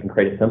tasks. You can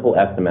create a simple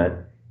estimate.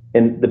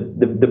 And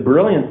the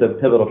brilliance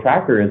of Pivotal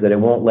Tracker is that it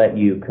won't let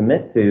you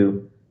commit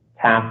to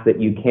tasks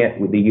that you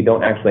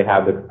don't actually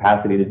have the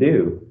capacity to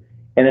do.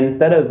 And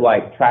instead of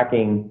like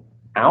tracking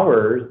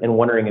hours and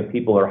wondering if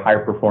people are high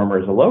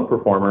performers or low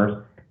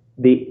performers,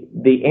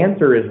 the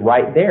answer is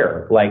right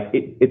there. Like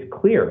it's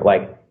clear.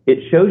 Like it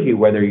shows you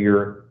whether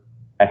you're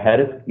ahead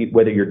of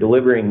whether you're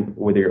delivering,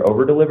 whether you're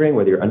over delivering,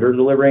 whether you're under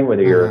delivering,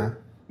 whether you're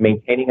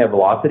maintaining a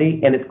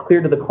velocity, and it's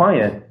clear to the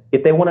client.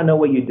 If they want to know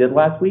what you did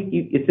last week,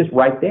 it's just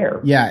right there.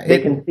 Yeah,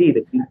 they can see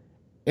that.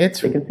 They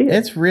can see it.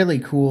 It's really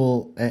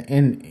cool,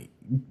 and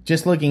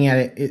just looking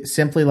at it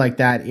simply like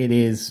that, it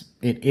is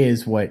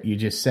what you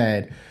just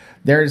said.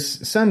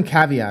 There's some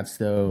caveats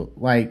though,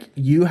 like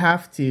you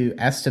have to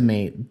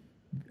estimate.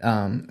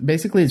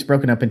 Basically, it's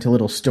broken up into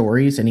little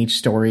stories, and each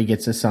story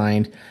gets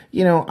assigned.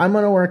 I'm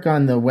going to work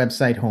on the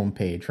website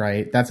homepage,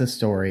 right? That's a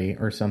story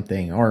or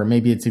something, or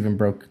maybe it's even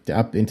broke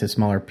up into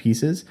smaller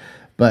pieces.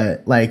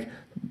 But like,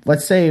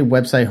 let's say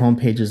website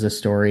homepage is a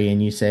story,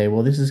 and you say,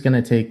 well, this is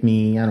going to take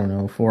me,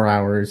 4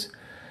 hours.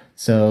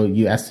 So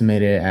you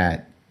estimate it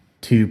at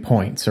 2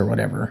 points or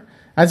whatever.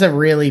 That's a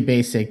really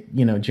basic,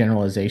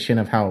 generalization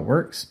of how it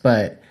works.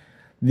 But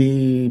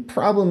the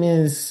problem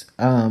is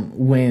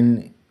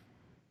when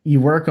you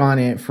work on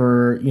it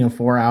for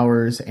 4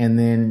 hours, and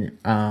then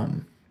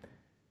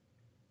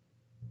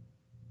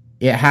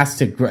it has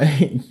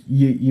to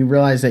you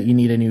realize that you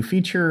need a new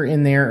feature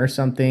in there or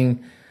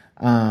something,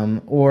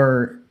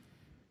 or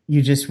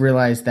you just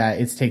realize that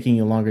it's taking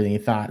you longer than you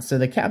thought. So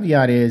the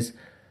caveat is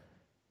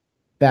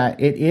that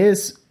it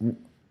is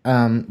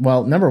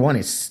number one,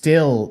 it's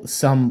still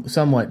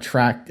somewhat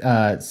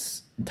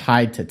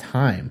tied to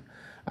time.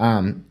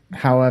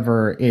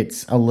 However,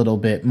 it's a little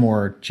bit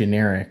more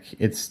generic.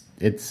 It's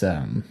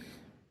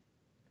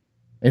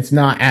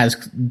not as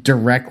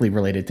directly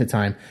related to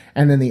time.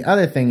 And then the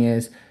other thing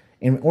is,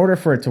 in order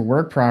for it to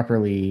work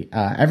properly,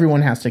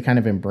 everyone has to kind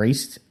of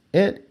embrace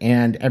it,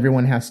 and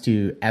everyone has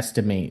to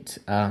estimate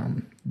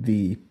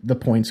the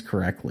points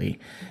correctly.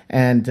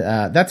 And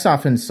that's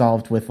often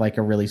solved with like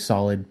a really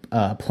solid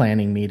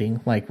planning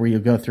meeting, like where you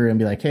go through and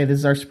be like, hey, this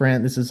is our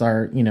sprint, this is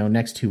our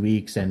next 2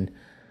 weeks, and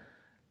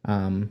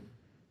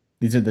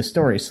these are the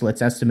stories, so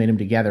let's estimate them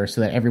together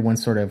so that everyone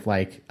sort of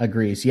like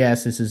agrees,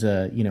 yes, this is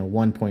a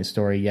 1 point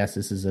story, yes,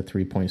 this is a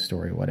 3 point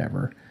story,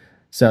 whatever.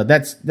 So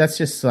that's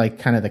just like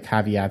kind of the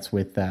caveats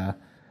with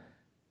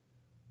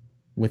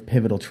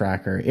Pivotal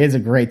Tracker. It is a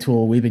great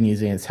tool. We've been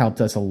using it. It's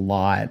helped us a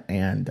lot,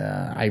 and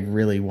I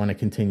really want to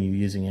continue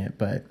using it.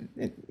 But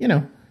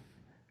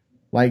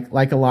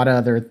like a lot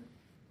of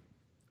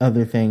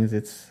other things,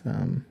 it's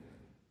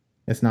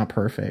not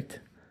perfect.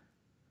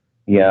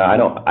 Yeah,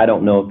 I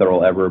don't know if there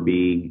will ever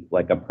be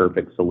like a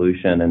perfect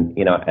solution, and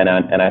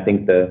I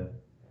think the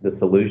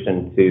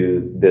solution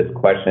to this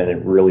question,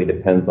 it really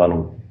depends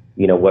on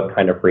what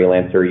kind of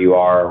freelancer you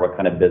are, what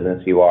kind of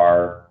business you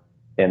are,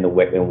 and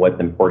what's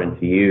important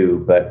to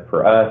you. But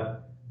for us,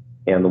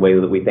 and the way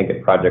that we think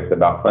at Projects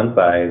About Fun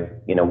Size,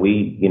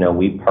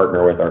 we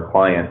partner with our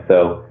clients,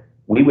 so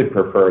we would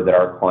prefer that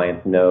our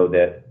clients know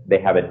that they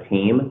have a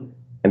team,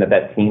 and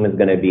that team is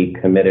going to be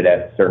committed at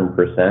a certain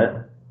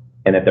percent,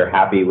 and that they're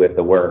happy with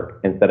the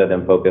work, instead of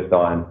them focused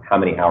on how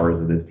many hours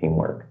does this team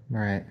work.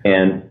 Right.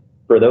 And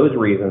for those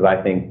reasons,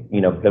 I think,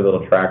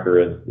 Pivotal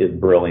Tracker is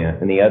brilliant.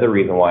 And the other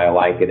reason why I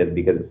like it is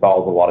because it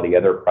solves a lot of the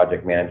other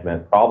project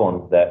management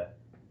problems that,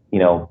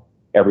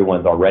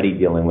 everyone's already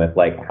dealing with.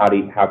 Like, how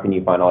can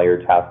you find all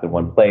your tasks in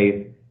one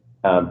place?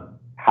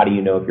 How do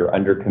you know if you're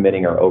under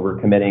committing or over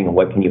committing, and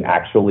what can you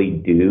actually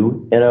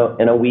do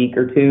in a week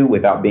or two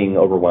without being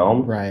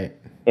overwhelmed? Right.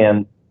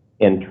 And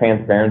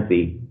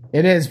transparency.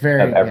 It is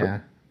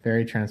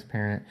very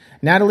transparent.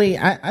 Natalie,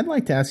 I'd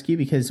like to ask you,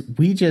 because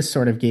we just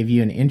sort of gave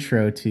you an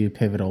intro to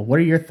Pivotal. What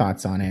are your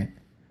thoughts on it?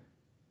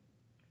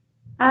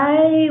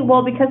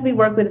 Because we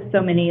work with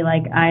so many,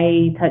 like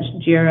I touch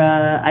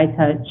Jira, I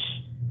touch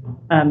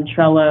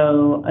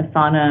Trello,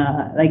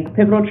 Asana, like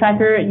Pivotal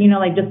Tracker,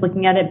 like just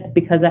looking at it,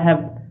 because I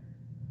have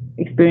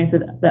experience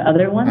with the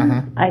other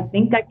ones, I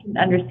think I can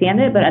understand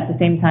it, but at the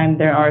same time,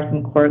 there are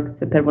some quirks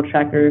to Pivotal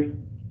Tracker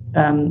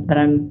that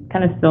I'm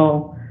kind of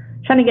still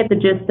trying to get the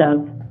gist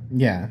of.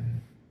 Yeah.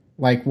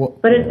 Like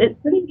what? But it's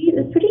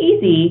pretty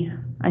easy.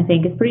 I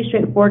think it's pretty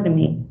straightforward to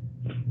me.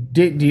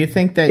 Do you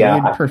think that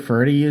you'd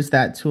prefer to use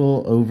that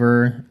tool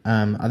over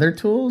other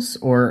tools,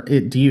 or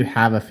do you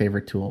have a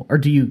favorite tool, or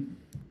do you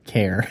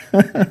care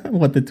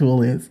what the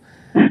tool is?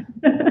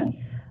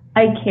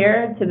 I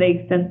care to the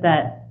extent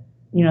that,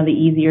 the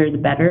easier the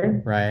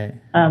better. Right.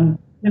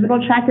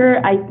 Pivotal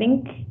Tracker, I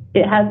think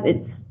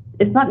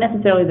it's not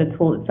necessarily the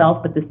tool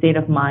itself, but the state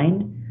of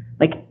mind,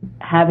 like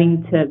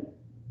having to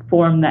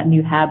form that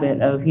new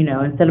habit of,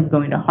 instead of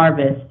going to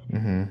Harvest,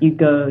 you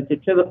go to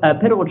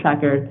Pivotal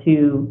Tracker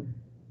to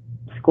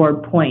score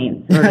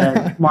points or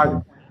to mark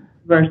points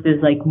versus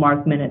like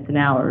mark minutes and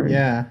hours.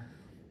 Yeah.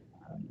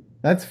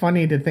 That's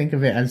funny to think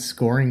of it as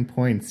scoring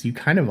points. You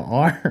kind of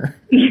are.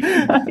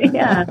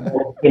 Yeah.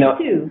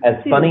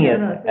 As funny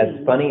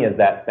as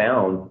that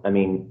sounds, I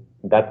mean,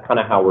 that's kind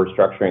of how we're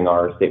structuring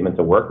our statements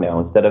of work now.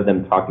 Instead of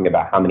them talking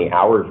about how many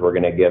hours we're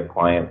going to give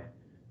clients,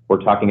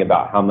 we're talking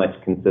about how much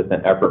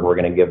consistent effort we're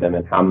going to give them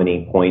and how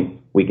many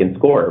points we can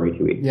score every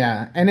 2 weeks.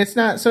 Yeah. And it's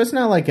not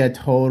like a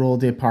total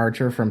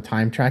departure from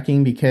time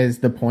tracking, because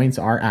the points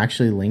are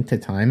actually linked to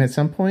time at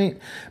some point,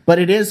 but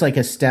it is like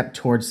a step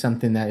towards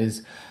something that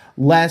is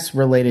less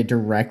related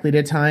directly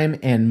to time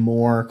and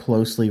more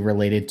closely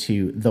related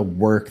to the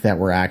work that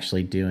we're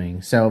actually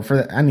doing. So for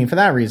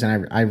that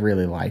reason, I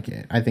really like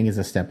it. I think it's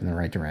a step in the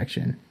right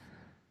direction.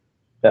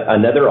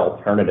 Another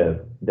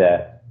alternative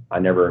that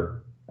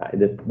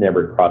this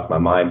never crossed my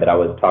mind, but I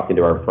was talking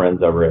to our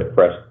friends over at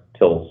Fresh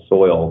Till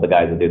Soil, the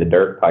guys that do the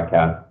Dirt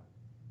podcast,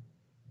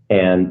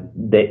 and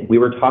we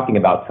were talking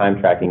about time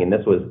tracking, and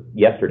this was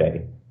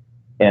yesterday.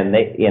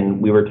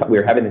 And we were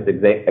having this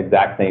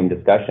exact same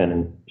discussion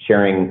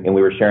and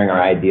we were sharing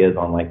our ideas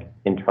on like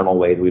internal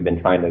ways we've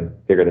been trying to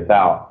figure this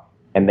out.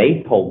 And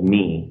they told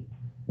me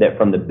that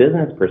from the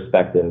business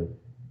perspective,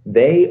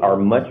 they are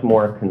much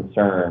more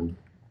concerned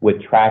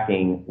with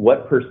tracking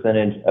what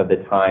percentage of the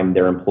time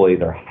their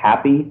employees are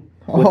happy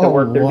with the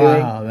work they're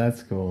doing. Wow,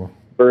 that's cool.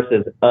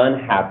 Versus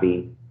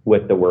unhappy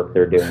with the work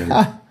they're doing.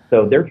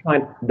 So they're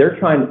trying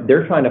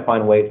to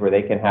find ways where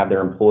they can have their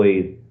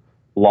employees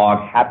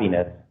log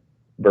happiness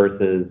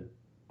versus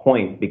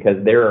points, because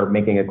they're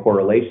making a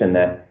correlation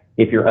that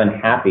if you're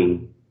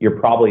unhappy, you're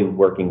probably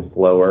working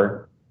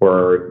slower,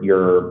 or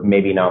you're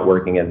maybe not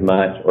working as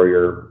much, or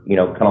you're,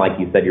 kind of like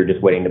you said, you're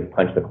just waiting to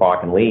punch the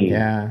clock and leave.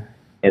 Yeah.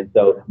 And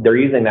so they're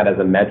using that as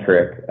a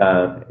metric,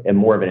 and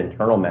more of an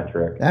internal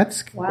metric.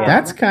 That's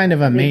kind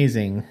of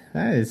amazing.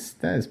 That is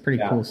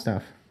pretty cool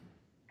stuff.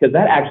 Because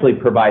that actually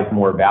provides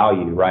more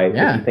value, right?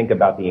 Yeah. If you think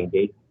about the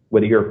engagement,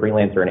 whether you're a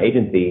freelancer or an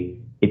agency,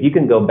 if you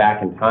can go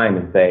back in time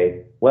and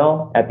say,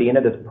 well, at the end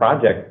of this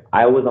project,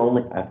 I was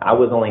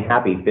only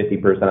happy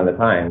 50% of the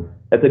time.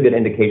 That's a good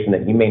indication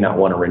that you may not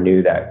want to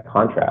renew that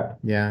contract.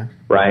 Yeah.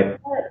 Right.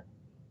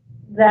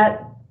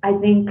 That, I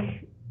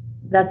think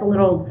that's a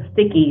little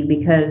sticky,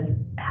 because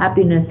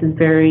happiness is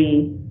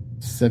very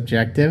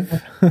subjective.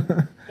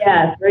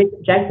 Yeah, it's very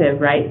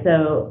subjective, right?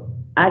 So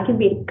I can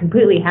be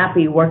completely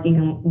happy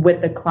working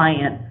with a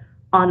client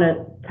on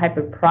a type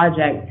of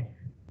project,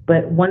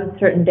 but one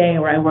certain day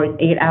where I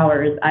worked 8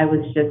 hours, I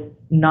was just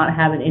not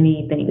having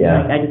anything.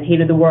 Yeah. Like, I just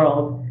hated the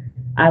world.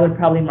 I would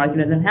probably mark it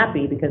as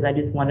unhappy, because I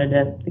just wanted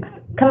to,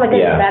 kind of like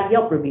a bad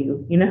Yelp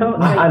review,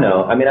 I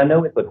know. I mean, I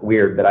know it looks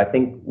weird, but I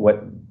think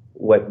what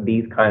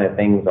these kind of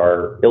things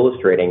are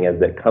illustrating is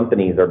that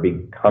companies are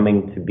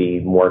becoming to be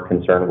more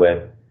concerned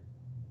with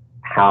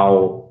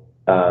how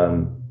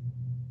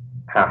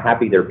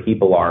happy their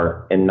people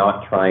are, and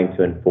not trying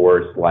to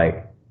enforce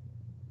like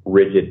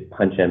rigid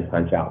punch in,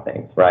 punch out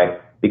things, right?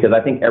 Because I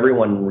think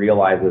everyone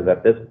realizes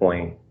at this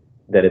point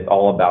that it's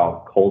all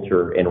about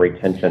culture and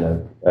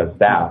retention of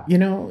staff.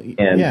 And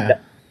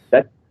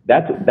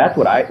that's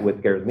what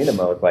scares me the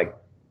most. Like,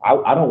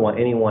 I don't want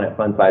anyone at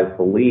Fun Size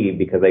to leave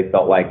because they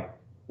felt like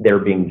they're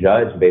being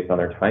judged based on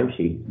their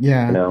timesheet.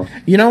 Yeah. And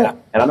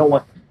I don't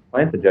want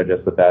clients to judge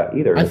us with that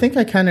either. I think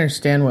I kind of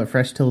understand what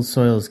Fresh Till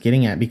Soil is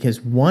getting at, because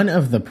one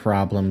of the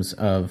problems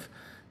of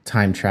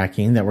time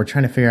tracking that we're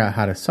trying to figure out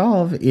how to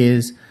solve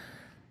is,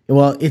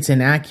 well, it's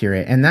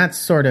inaccurate, and that's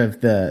sort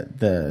of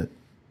the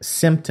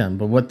symptom.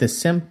 But what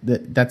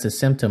that's a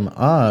symptom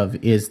of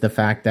is the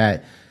fact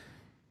that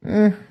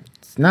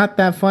it's not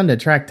that fun to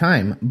track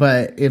time.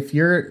 But if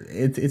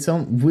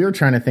we're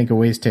trying to think of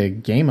ways to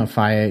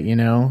gamify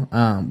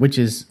it, which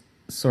is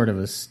sort of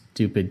a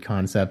stupid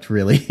concept,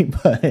 really.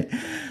 But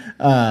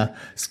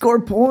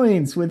score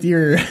points with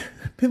your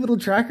pivotal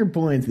tracker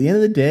points at the end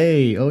of the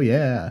day. Oh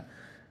yeah.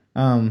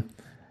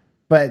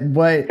 But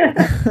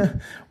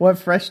what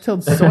Fresh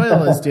Tilled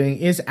Soil is doing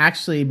is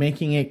actually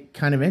making it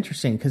kind of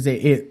interesting, because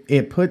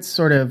it puts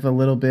sort of a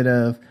little bit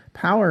of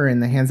power in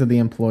the hands of the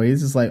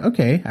employees. It's like,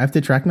 okay, I have to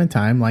track my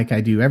time like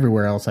I do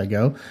everywhere else I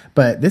go,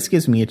 but this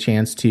gives me a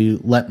chance to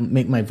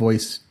make my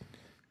voice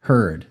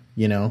heard,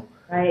 Right,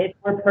 it's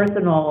more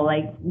personal,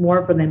 like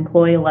more for the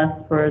employee, less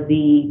for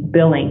the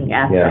billing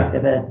aspect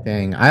of it.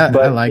 Dang, I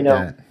like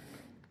that.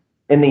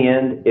 In the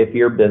end, if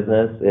your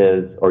business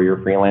or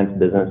your freelance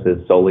business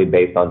is solely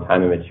based on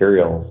time and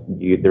materials,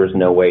 there's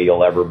no way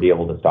you'll ever be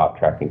able to stop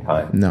tracking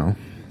time. No.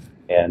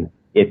 And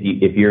if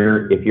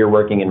you're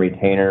working in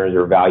retainers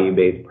or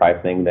value-based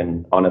pricing,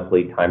 then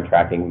honestly, time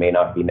tracking may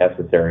not be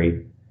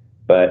necessary.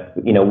 But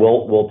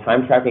will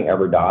time tracking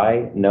ever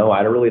die? No,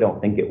 I really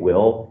don't think it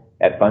will.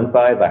 At Fun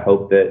Size, I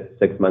hope that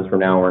 6 months from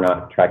now we're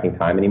not tracking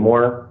time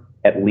anymore.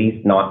 At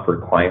least not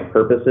for client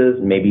purposes.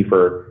 Maybe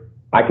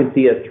I could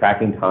see us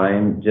tracking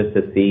time just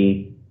to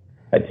see,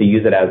 to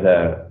use it as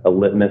a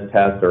litmus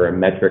test or a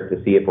metric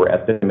to see if we're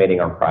estimating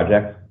our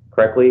projects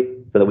correctly,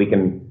 so that we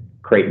can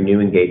create new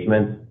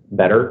engagements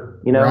better,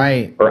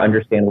 right, or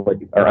understand what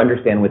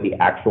the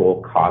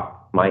actual cost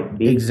might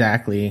be.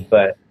 Exactly.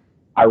 But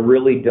I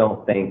really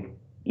don't think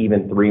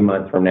even 3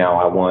 months from now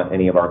I want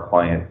any of our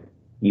clients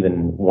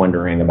even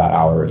wondering about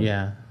hours.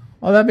 Yeah.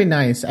 Well, that'd be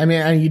nice. I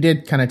mean, you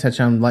did kind of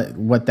touch on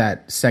what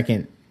that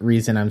second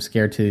reason I'm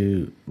scared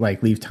to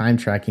leave time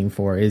tracking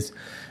for is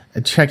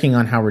checking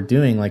on how we're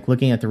doing, like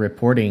looking at the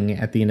reporting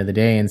at the end of the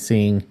day and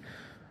seeing,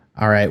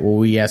 all right, well,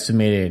 we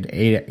estimated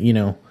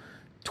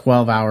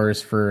 12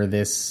 hours for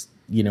this,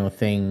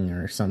 thing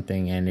or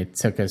something, and it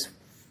took us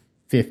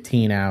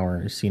 15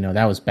 hours,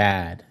 that was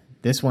bad.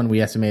 this one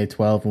we estimated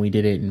 12 and we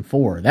did it in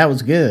 4. That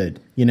was good,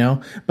 you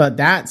know? But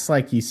that's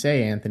like you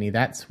say, Anthony,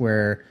 that's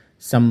where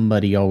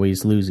somebody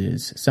always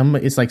loses.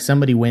 It's like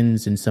somebody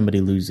wins and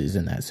somebody loses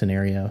in that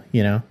scenario,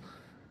 you know?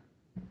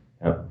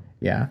 Yep.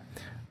 Yeah.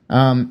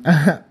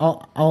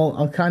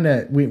 I'll kind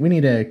of, we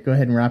need to go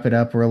ahead and wrap it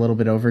up. We're a little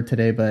bit over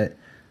today, but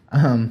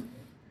I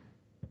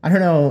don't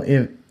know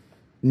if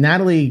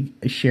Natalie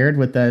shared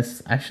with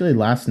us actually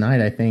last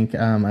night, I think,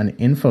 an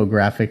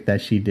infographic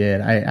that she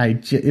did.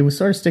 It was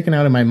sort of sticking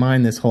out in my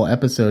mind this whole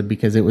episode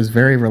because it was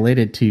very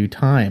related to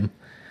time.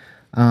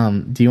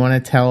 Do you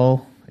want to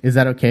tell, is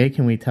that okay?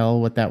 Can we tell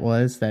what that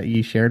was that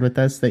you shared with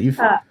us that you've...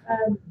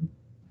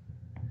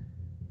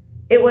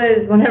 It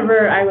was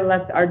whenever I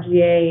left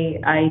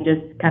RGA, I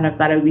just kind of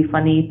thought it would be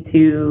funny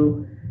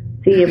to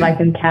see if I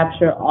can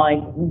capture like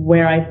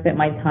where I spent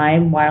my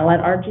time while at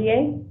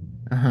RGA.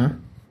 Uh-huh.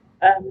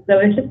 So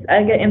it's just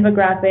like an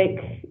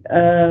infographic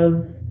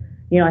of,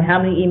 you know,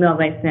 how many emails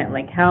I sent,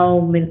 like how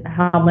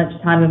much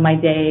time in my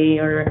day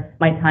or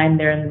my time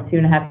there in the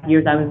 2.5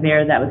 years I was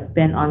there that was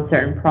spent on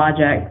certain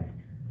projects.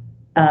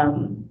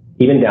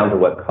 Even down to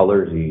what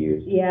colors you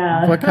use.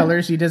 Yeah. What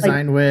colors you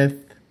designed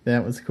with.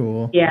 That was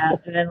cool. Yeah,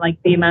 and then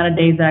like the amount of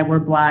days that I wore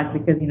black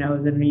because, you know, it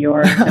was in New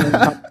York.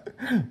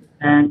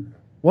 And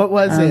what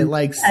was it,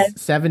 like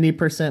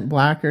 70%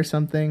 black or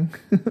something?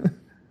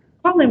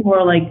 Probably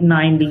more like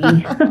 90.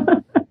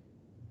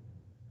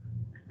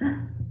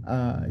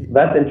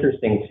 That's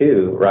interesting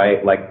too,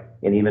 right? Like,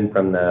 and even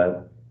from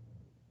the,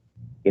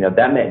 you know,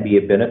 that might be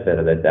a benefit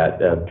of it,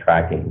 that of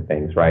tracking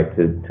things, right?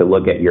 To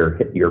look at your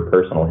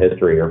personal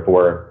history, or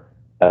for,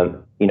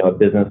 you know, a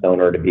business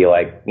owner to be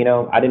like, you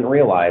know, I didn't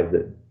realize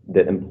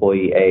that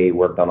employee A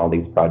worked on all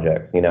these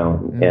projects, you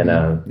know, and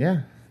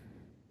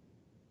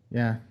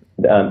yeah.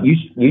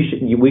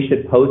 We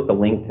should post a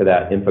link to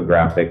that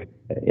infographic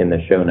in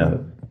the show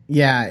notes.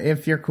 Yeah,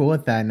 if you're cool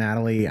with that,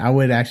 Natalie, I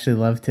would actually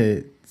love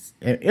to.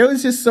 It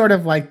was just sort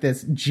of like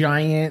this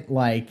giant,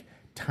 like,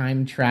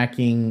 time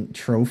tracking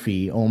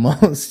trophy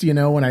almost, you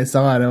know. When I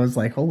saw it, I was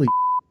like, holy,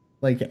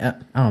 like,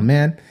 oh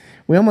man,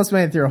 we almost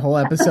made it through a whole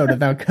episode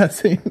without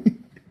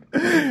cussing.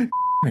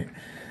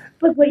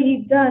 Look what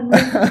you've done.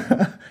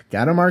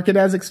 Gotta mark it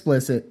as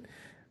explicit.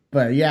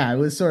 But yeah, it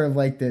was sort of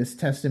like this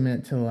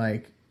testament to,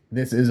 like,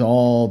 this is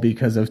all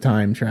because of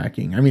time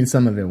tracking. I mean,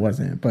 some of it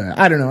wasn't, but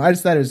I don't know. I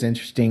just thought it was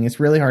interesting. It's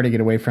really hard to get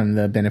away from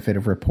the benefit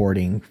of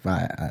reporting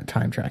by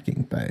time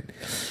tracking. But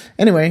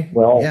anyway,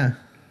 well, yeah.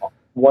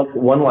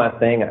 One last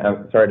thing.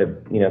 I'm sorry to,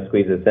 you know,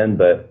 squeeze this in,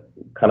 but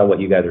kind of what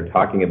you guys are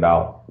talking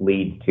about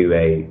leads to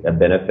a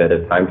benefit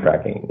of time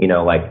tracking. You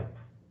know, like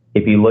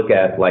if you look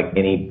at like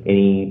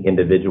any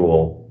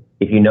individual,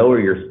 if you know where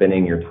you're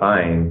spending your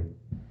time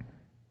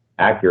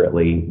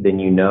accurately, then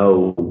you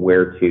know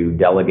where to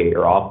delegate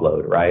or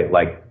offload, right?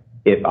 Like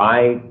if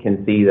I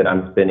can see that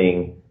I'm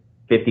spending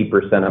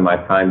 50% of my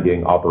time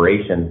doing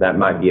operations, that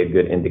might be a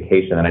good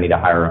indication that I need to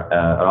hire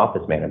an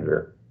office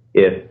manager.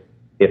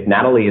 If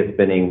Natalie is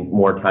spending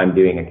more time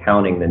doing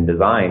accounting than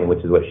design,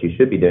 which is what she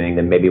should be doing,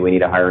 then maybe we need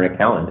to hire an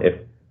accountant. If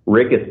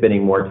Rick is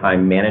spending more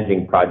time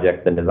managing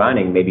projects than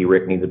designing, maybe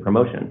Rick needs a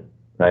promotion,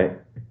 right?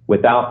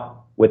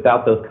 Without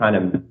those kind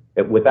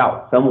of,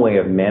 without some way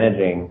of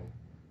managing,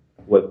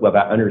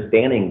 without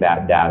understanding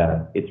that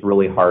data, it's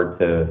really hard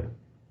to,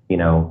 you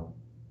know,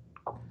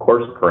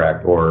 course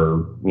correct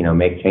or, you know,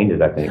 make changes,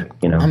 I think,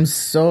 you know. I'm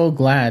so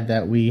glad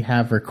that we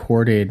have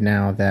recorded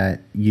now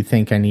that you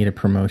think I need a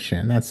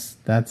promotion. That's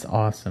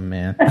awesome,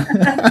 man.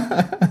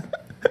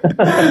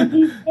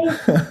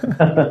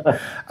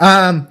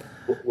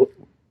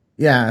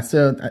 Yeah,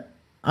 so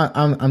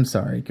I'm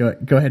sorry. Go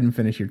ahead and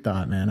finish your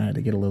thought, man. I had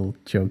to get a little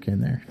joke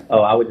in there.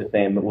 Oh, I was just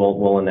saying, but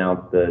we'll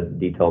announce the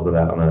details of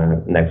that on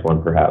the next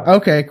one, perhaps.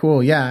 Okay,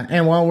 cool. Yeah,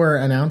 and while we're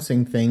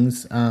announcing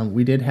things,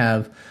 we did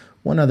have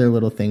one other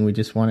little thing we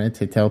just wanted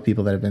to tell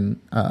people that have been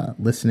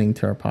listening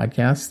to our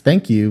podcast.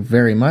 Thank you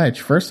very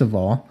much, first of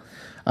all.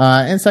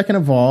 And second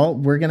of all,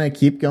 we're going to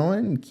keep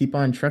going, keep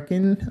on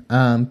trucking,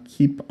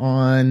 keep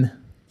on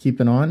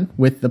keeping on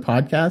with the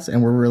podcast.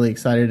 And we're really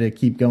excited to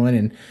keep going.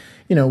 And,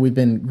 you know, we've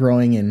been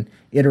growing and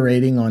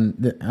iterating on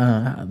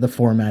the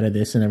format of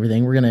this and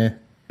everything. We're going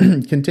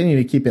to continue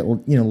to keep it,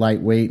 you know,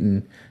 lightweight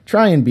and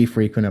try and be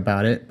frequent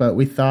about it. But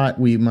we thought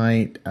we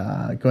might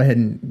go ahead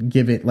and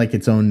give it like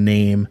its own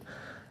name.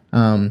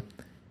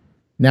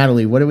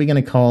 Natalie, what are we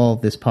going to call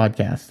this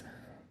podcast?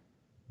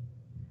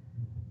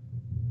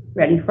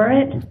 Ready for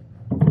it?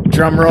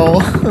 Drum roll.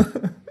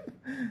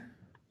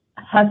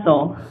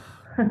 Hustle.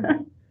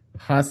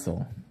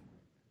 Hustle.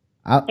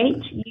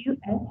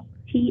 HUSTLE.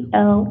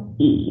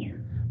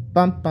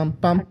 Bump,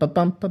 bump, bump, bump,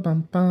 bump,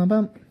 bump, bump,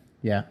 bump.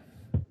 Yeah.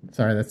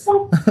 Sorry, that's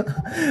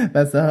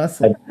that's the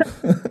hustle.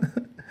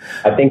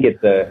 I think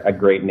it's a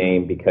great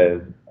name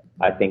because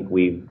I think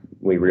we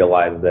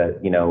realize that,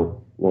 you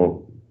know,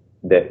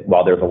 that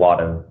while there's a lot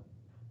of,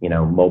 you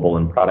know, mobile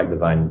and product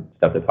design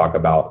stuff to talk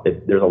about,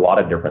 there's a lot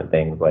of different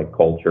things like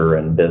culture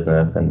and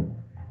business and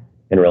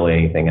really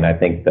anything. And I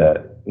think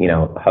that, you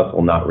know,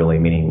 hustle not really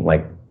meaning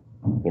like,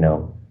 you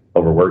know,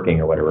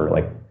 overworking or whatever.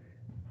 Like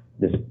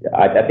this,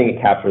 I think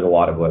it captures a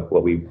lot of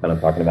what we've kind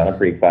of talking about. I'm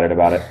pretty excited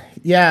about it.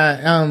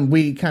 Yeah,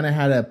 we kind of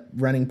had a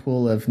running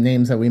pool of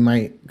names that we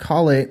might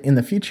call it in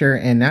the future,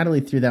 and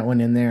Natalie threw that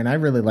one in there, and I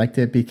really liked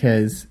it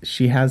because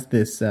she has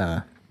this,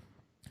 I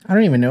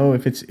don't even know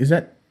if is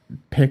that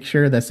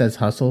picture that says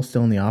Hustle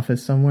still in the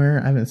office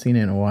somewhere? I haven't seen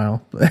it in a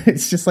while, but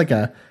it's just like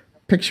a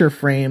picture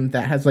frame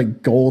that has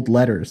like gold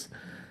letters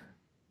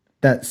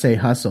that say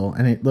Hustle,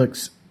 and it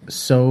looks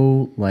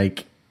so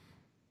like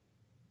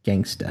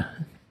gangsta.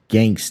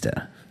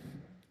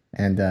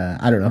 And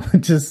I don't know,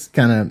 it just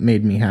kind of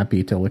made me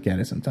happy to look at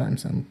it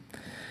sometimes.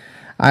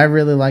 I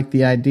really like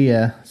the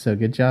idea, so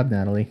good job,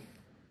 Natalie.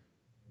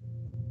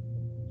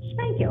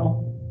 Thank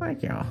you.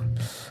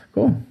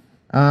 Cool.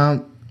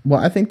 Well,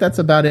 I think that's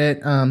about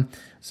it.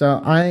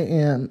 So I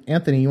am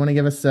Anthony. You want to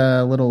give us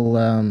a little?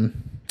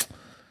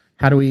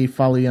 How do we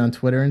follow you on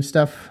Twitter and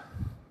stuff?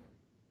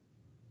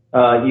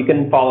 You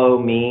can follow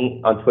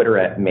me on Twitter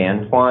at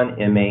Mantwan,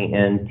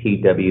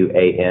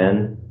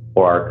 MANTWAN,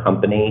 or our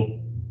company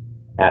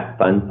at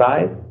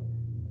FunSize.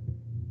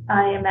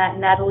 I am at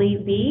Natalie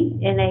V,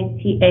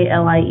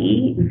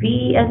 Natalie,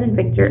 V as in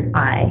Victor,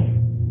 I.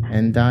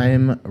 And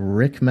I'm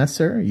Rick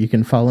Messer. You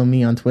can follow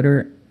me on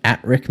Twitter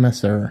at Rick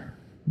Messer,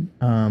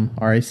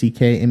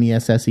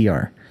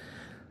 RICKMESSER.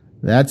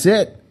 That's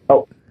it.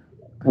 Oh,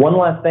 one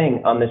last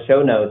thing on the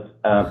show notes.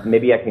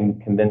 Maybe I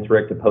can convince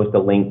Rick to post a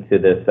link to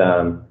this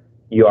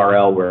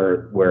URL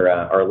where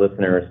our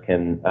listeners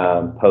can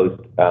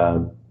post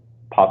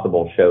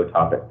possible show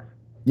topics.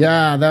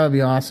 Yeah, that would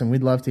be awesome.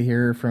 We'd love to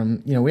hear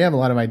from, we have a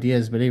lot of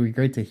ideas, but it'd be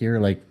great to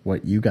hear like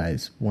what you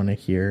guys want to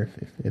hear.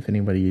 If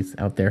anybody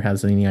out there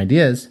has any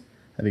ideas,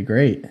 that'd be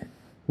great.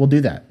 We'll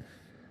do that.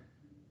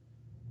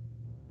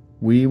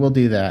 We will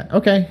do that.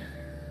 Okay.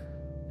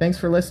 Thanks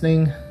for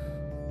listening.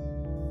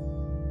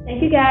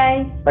 Thank you,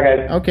 guys. Bye,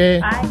 guys. Okay.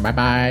 Bye. Bye-bye.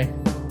 Bye.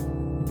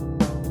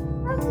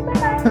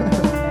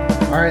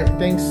 All right.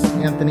 Thanks,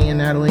 Anthony and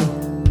Natalie.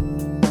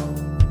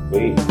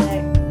 Sweet.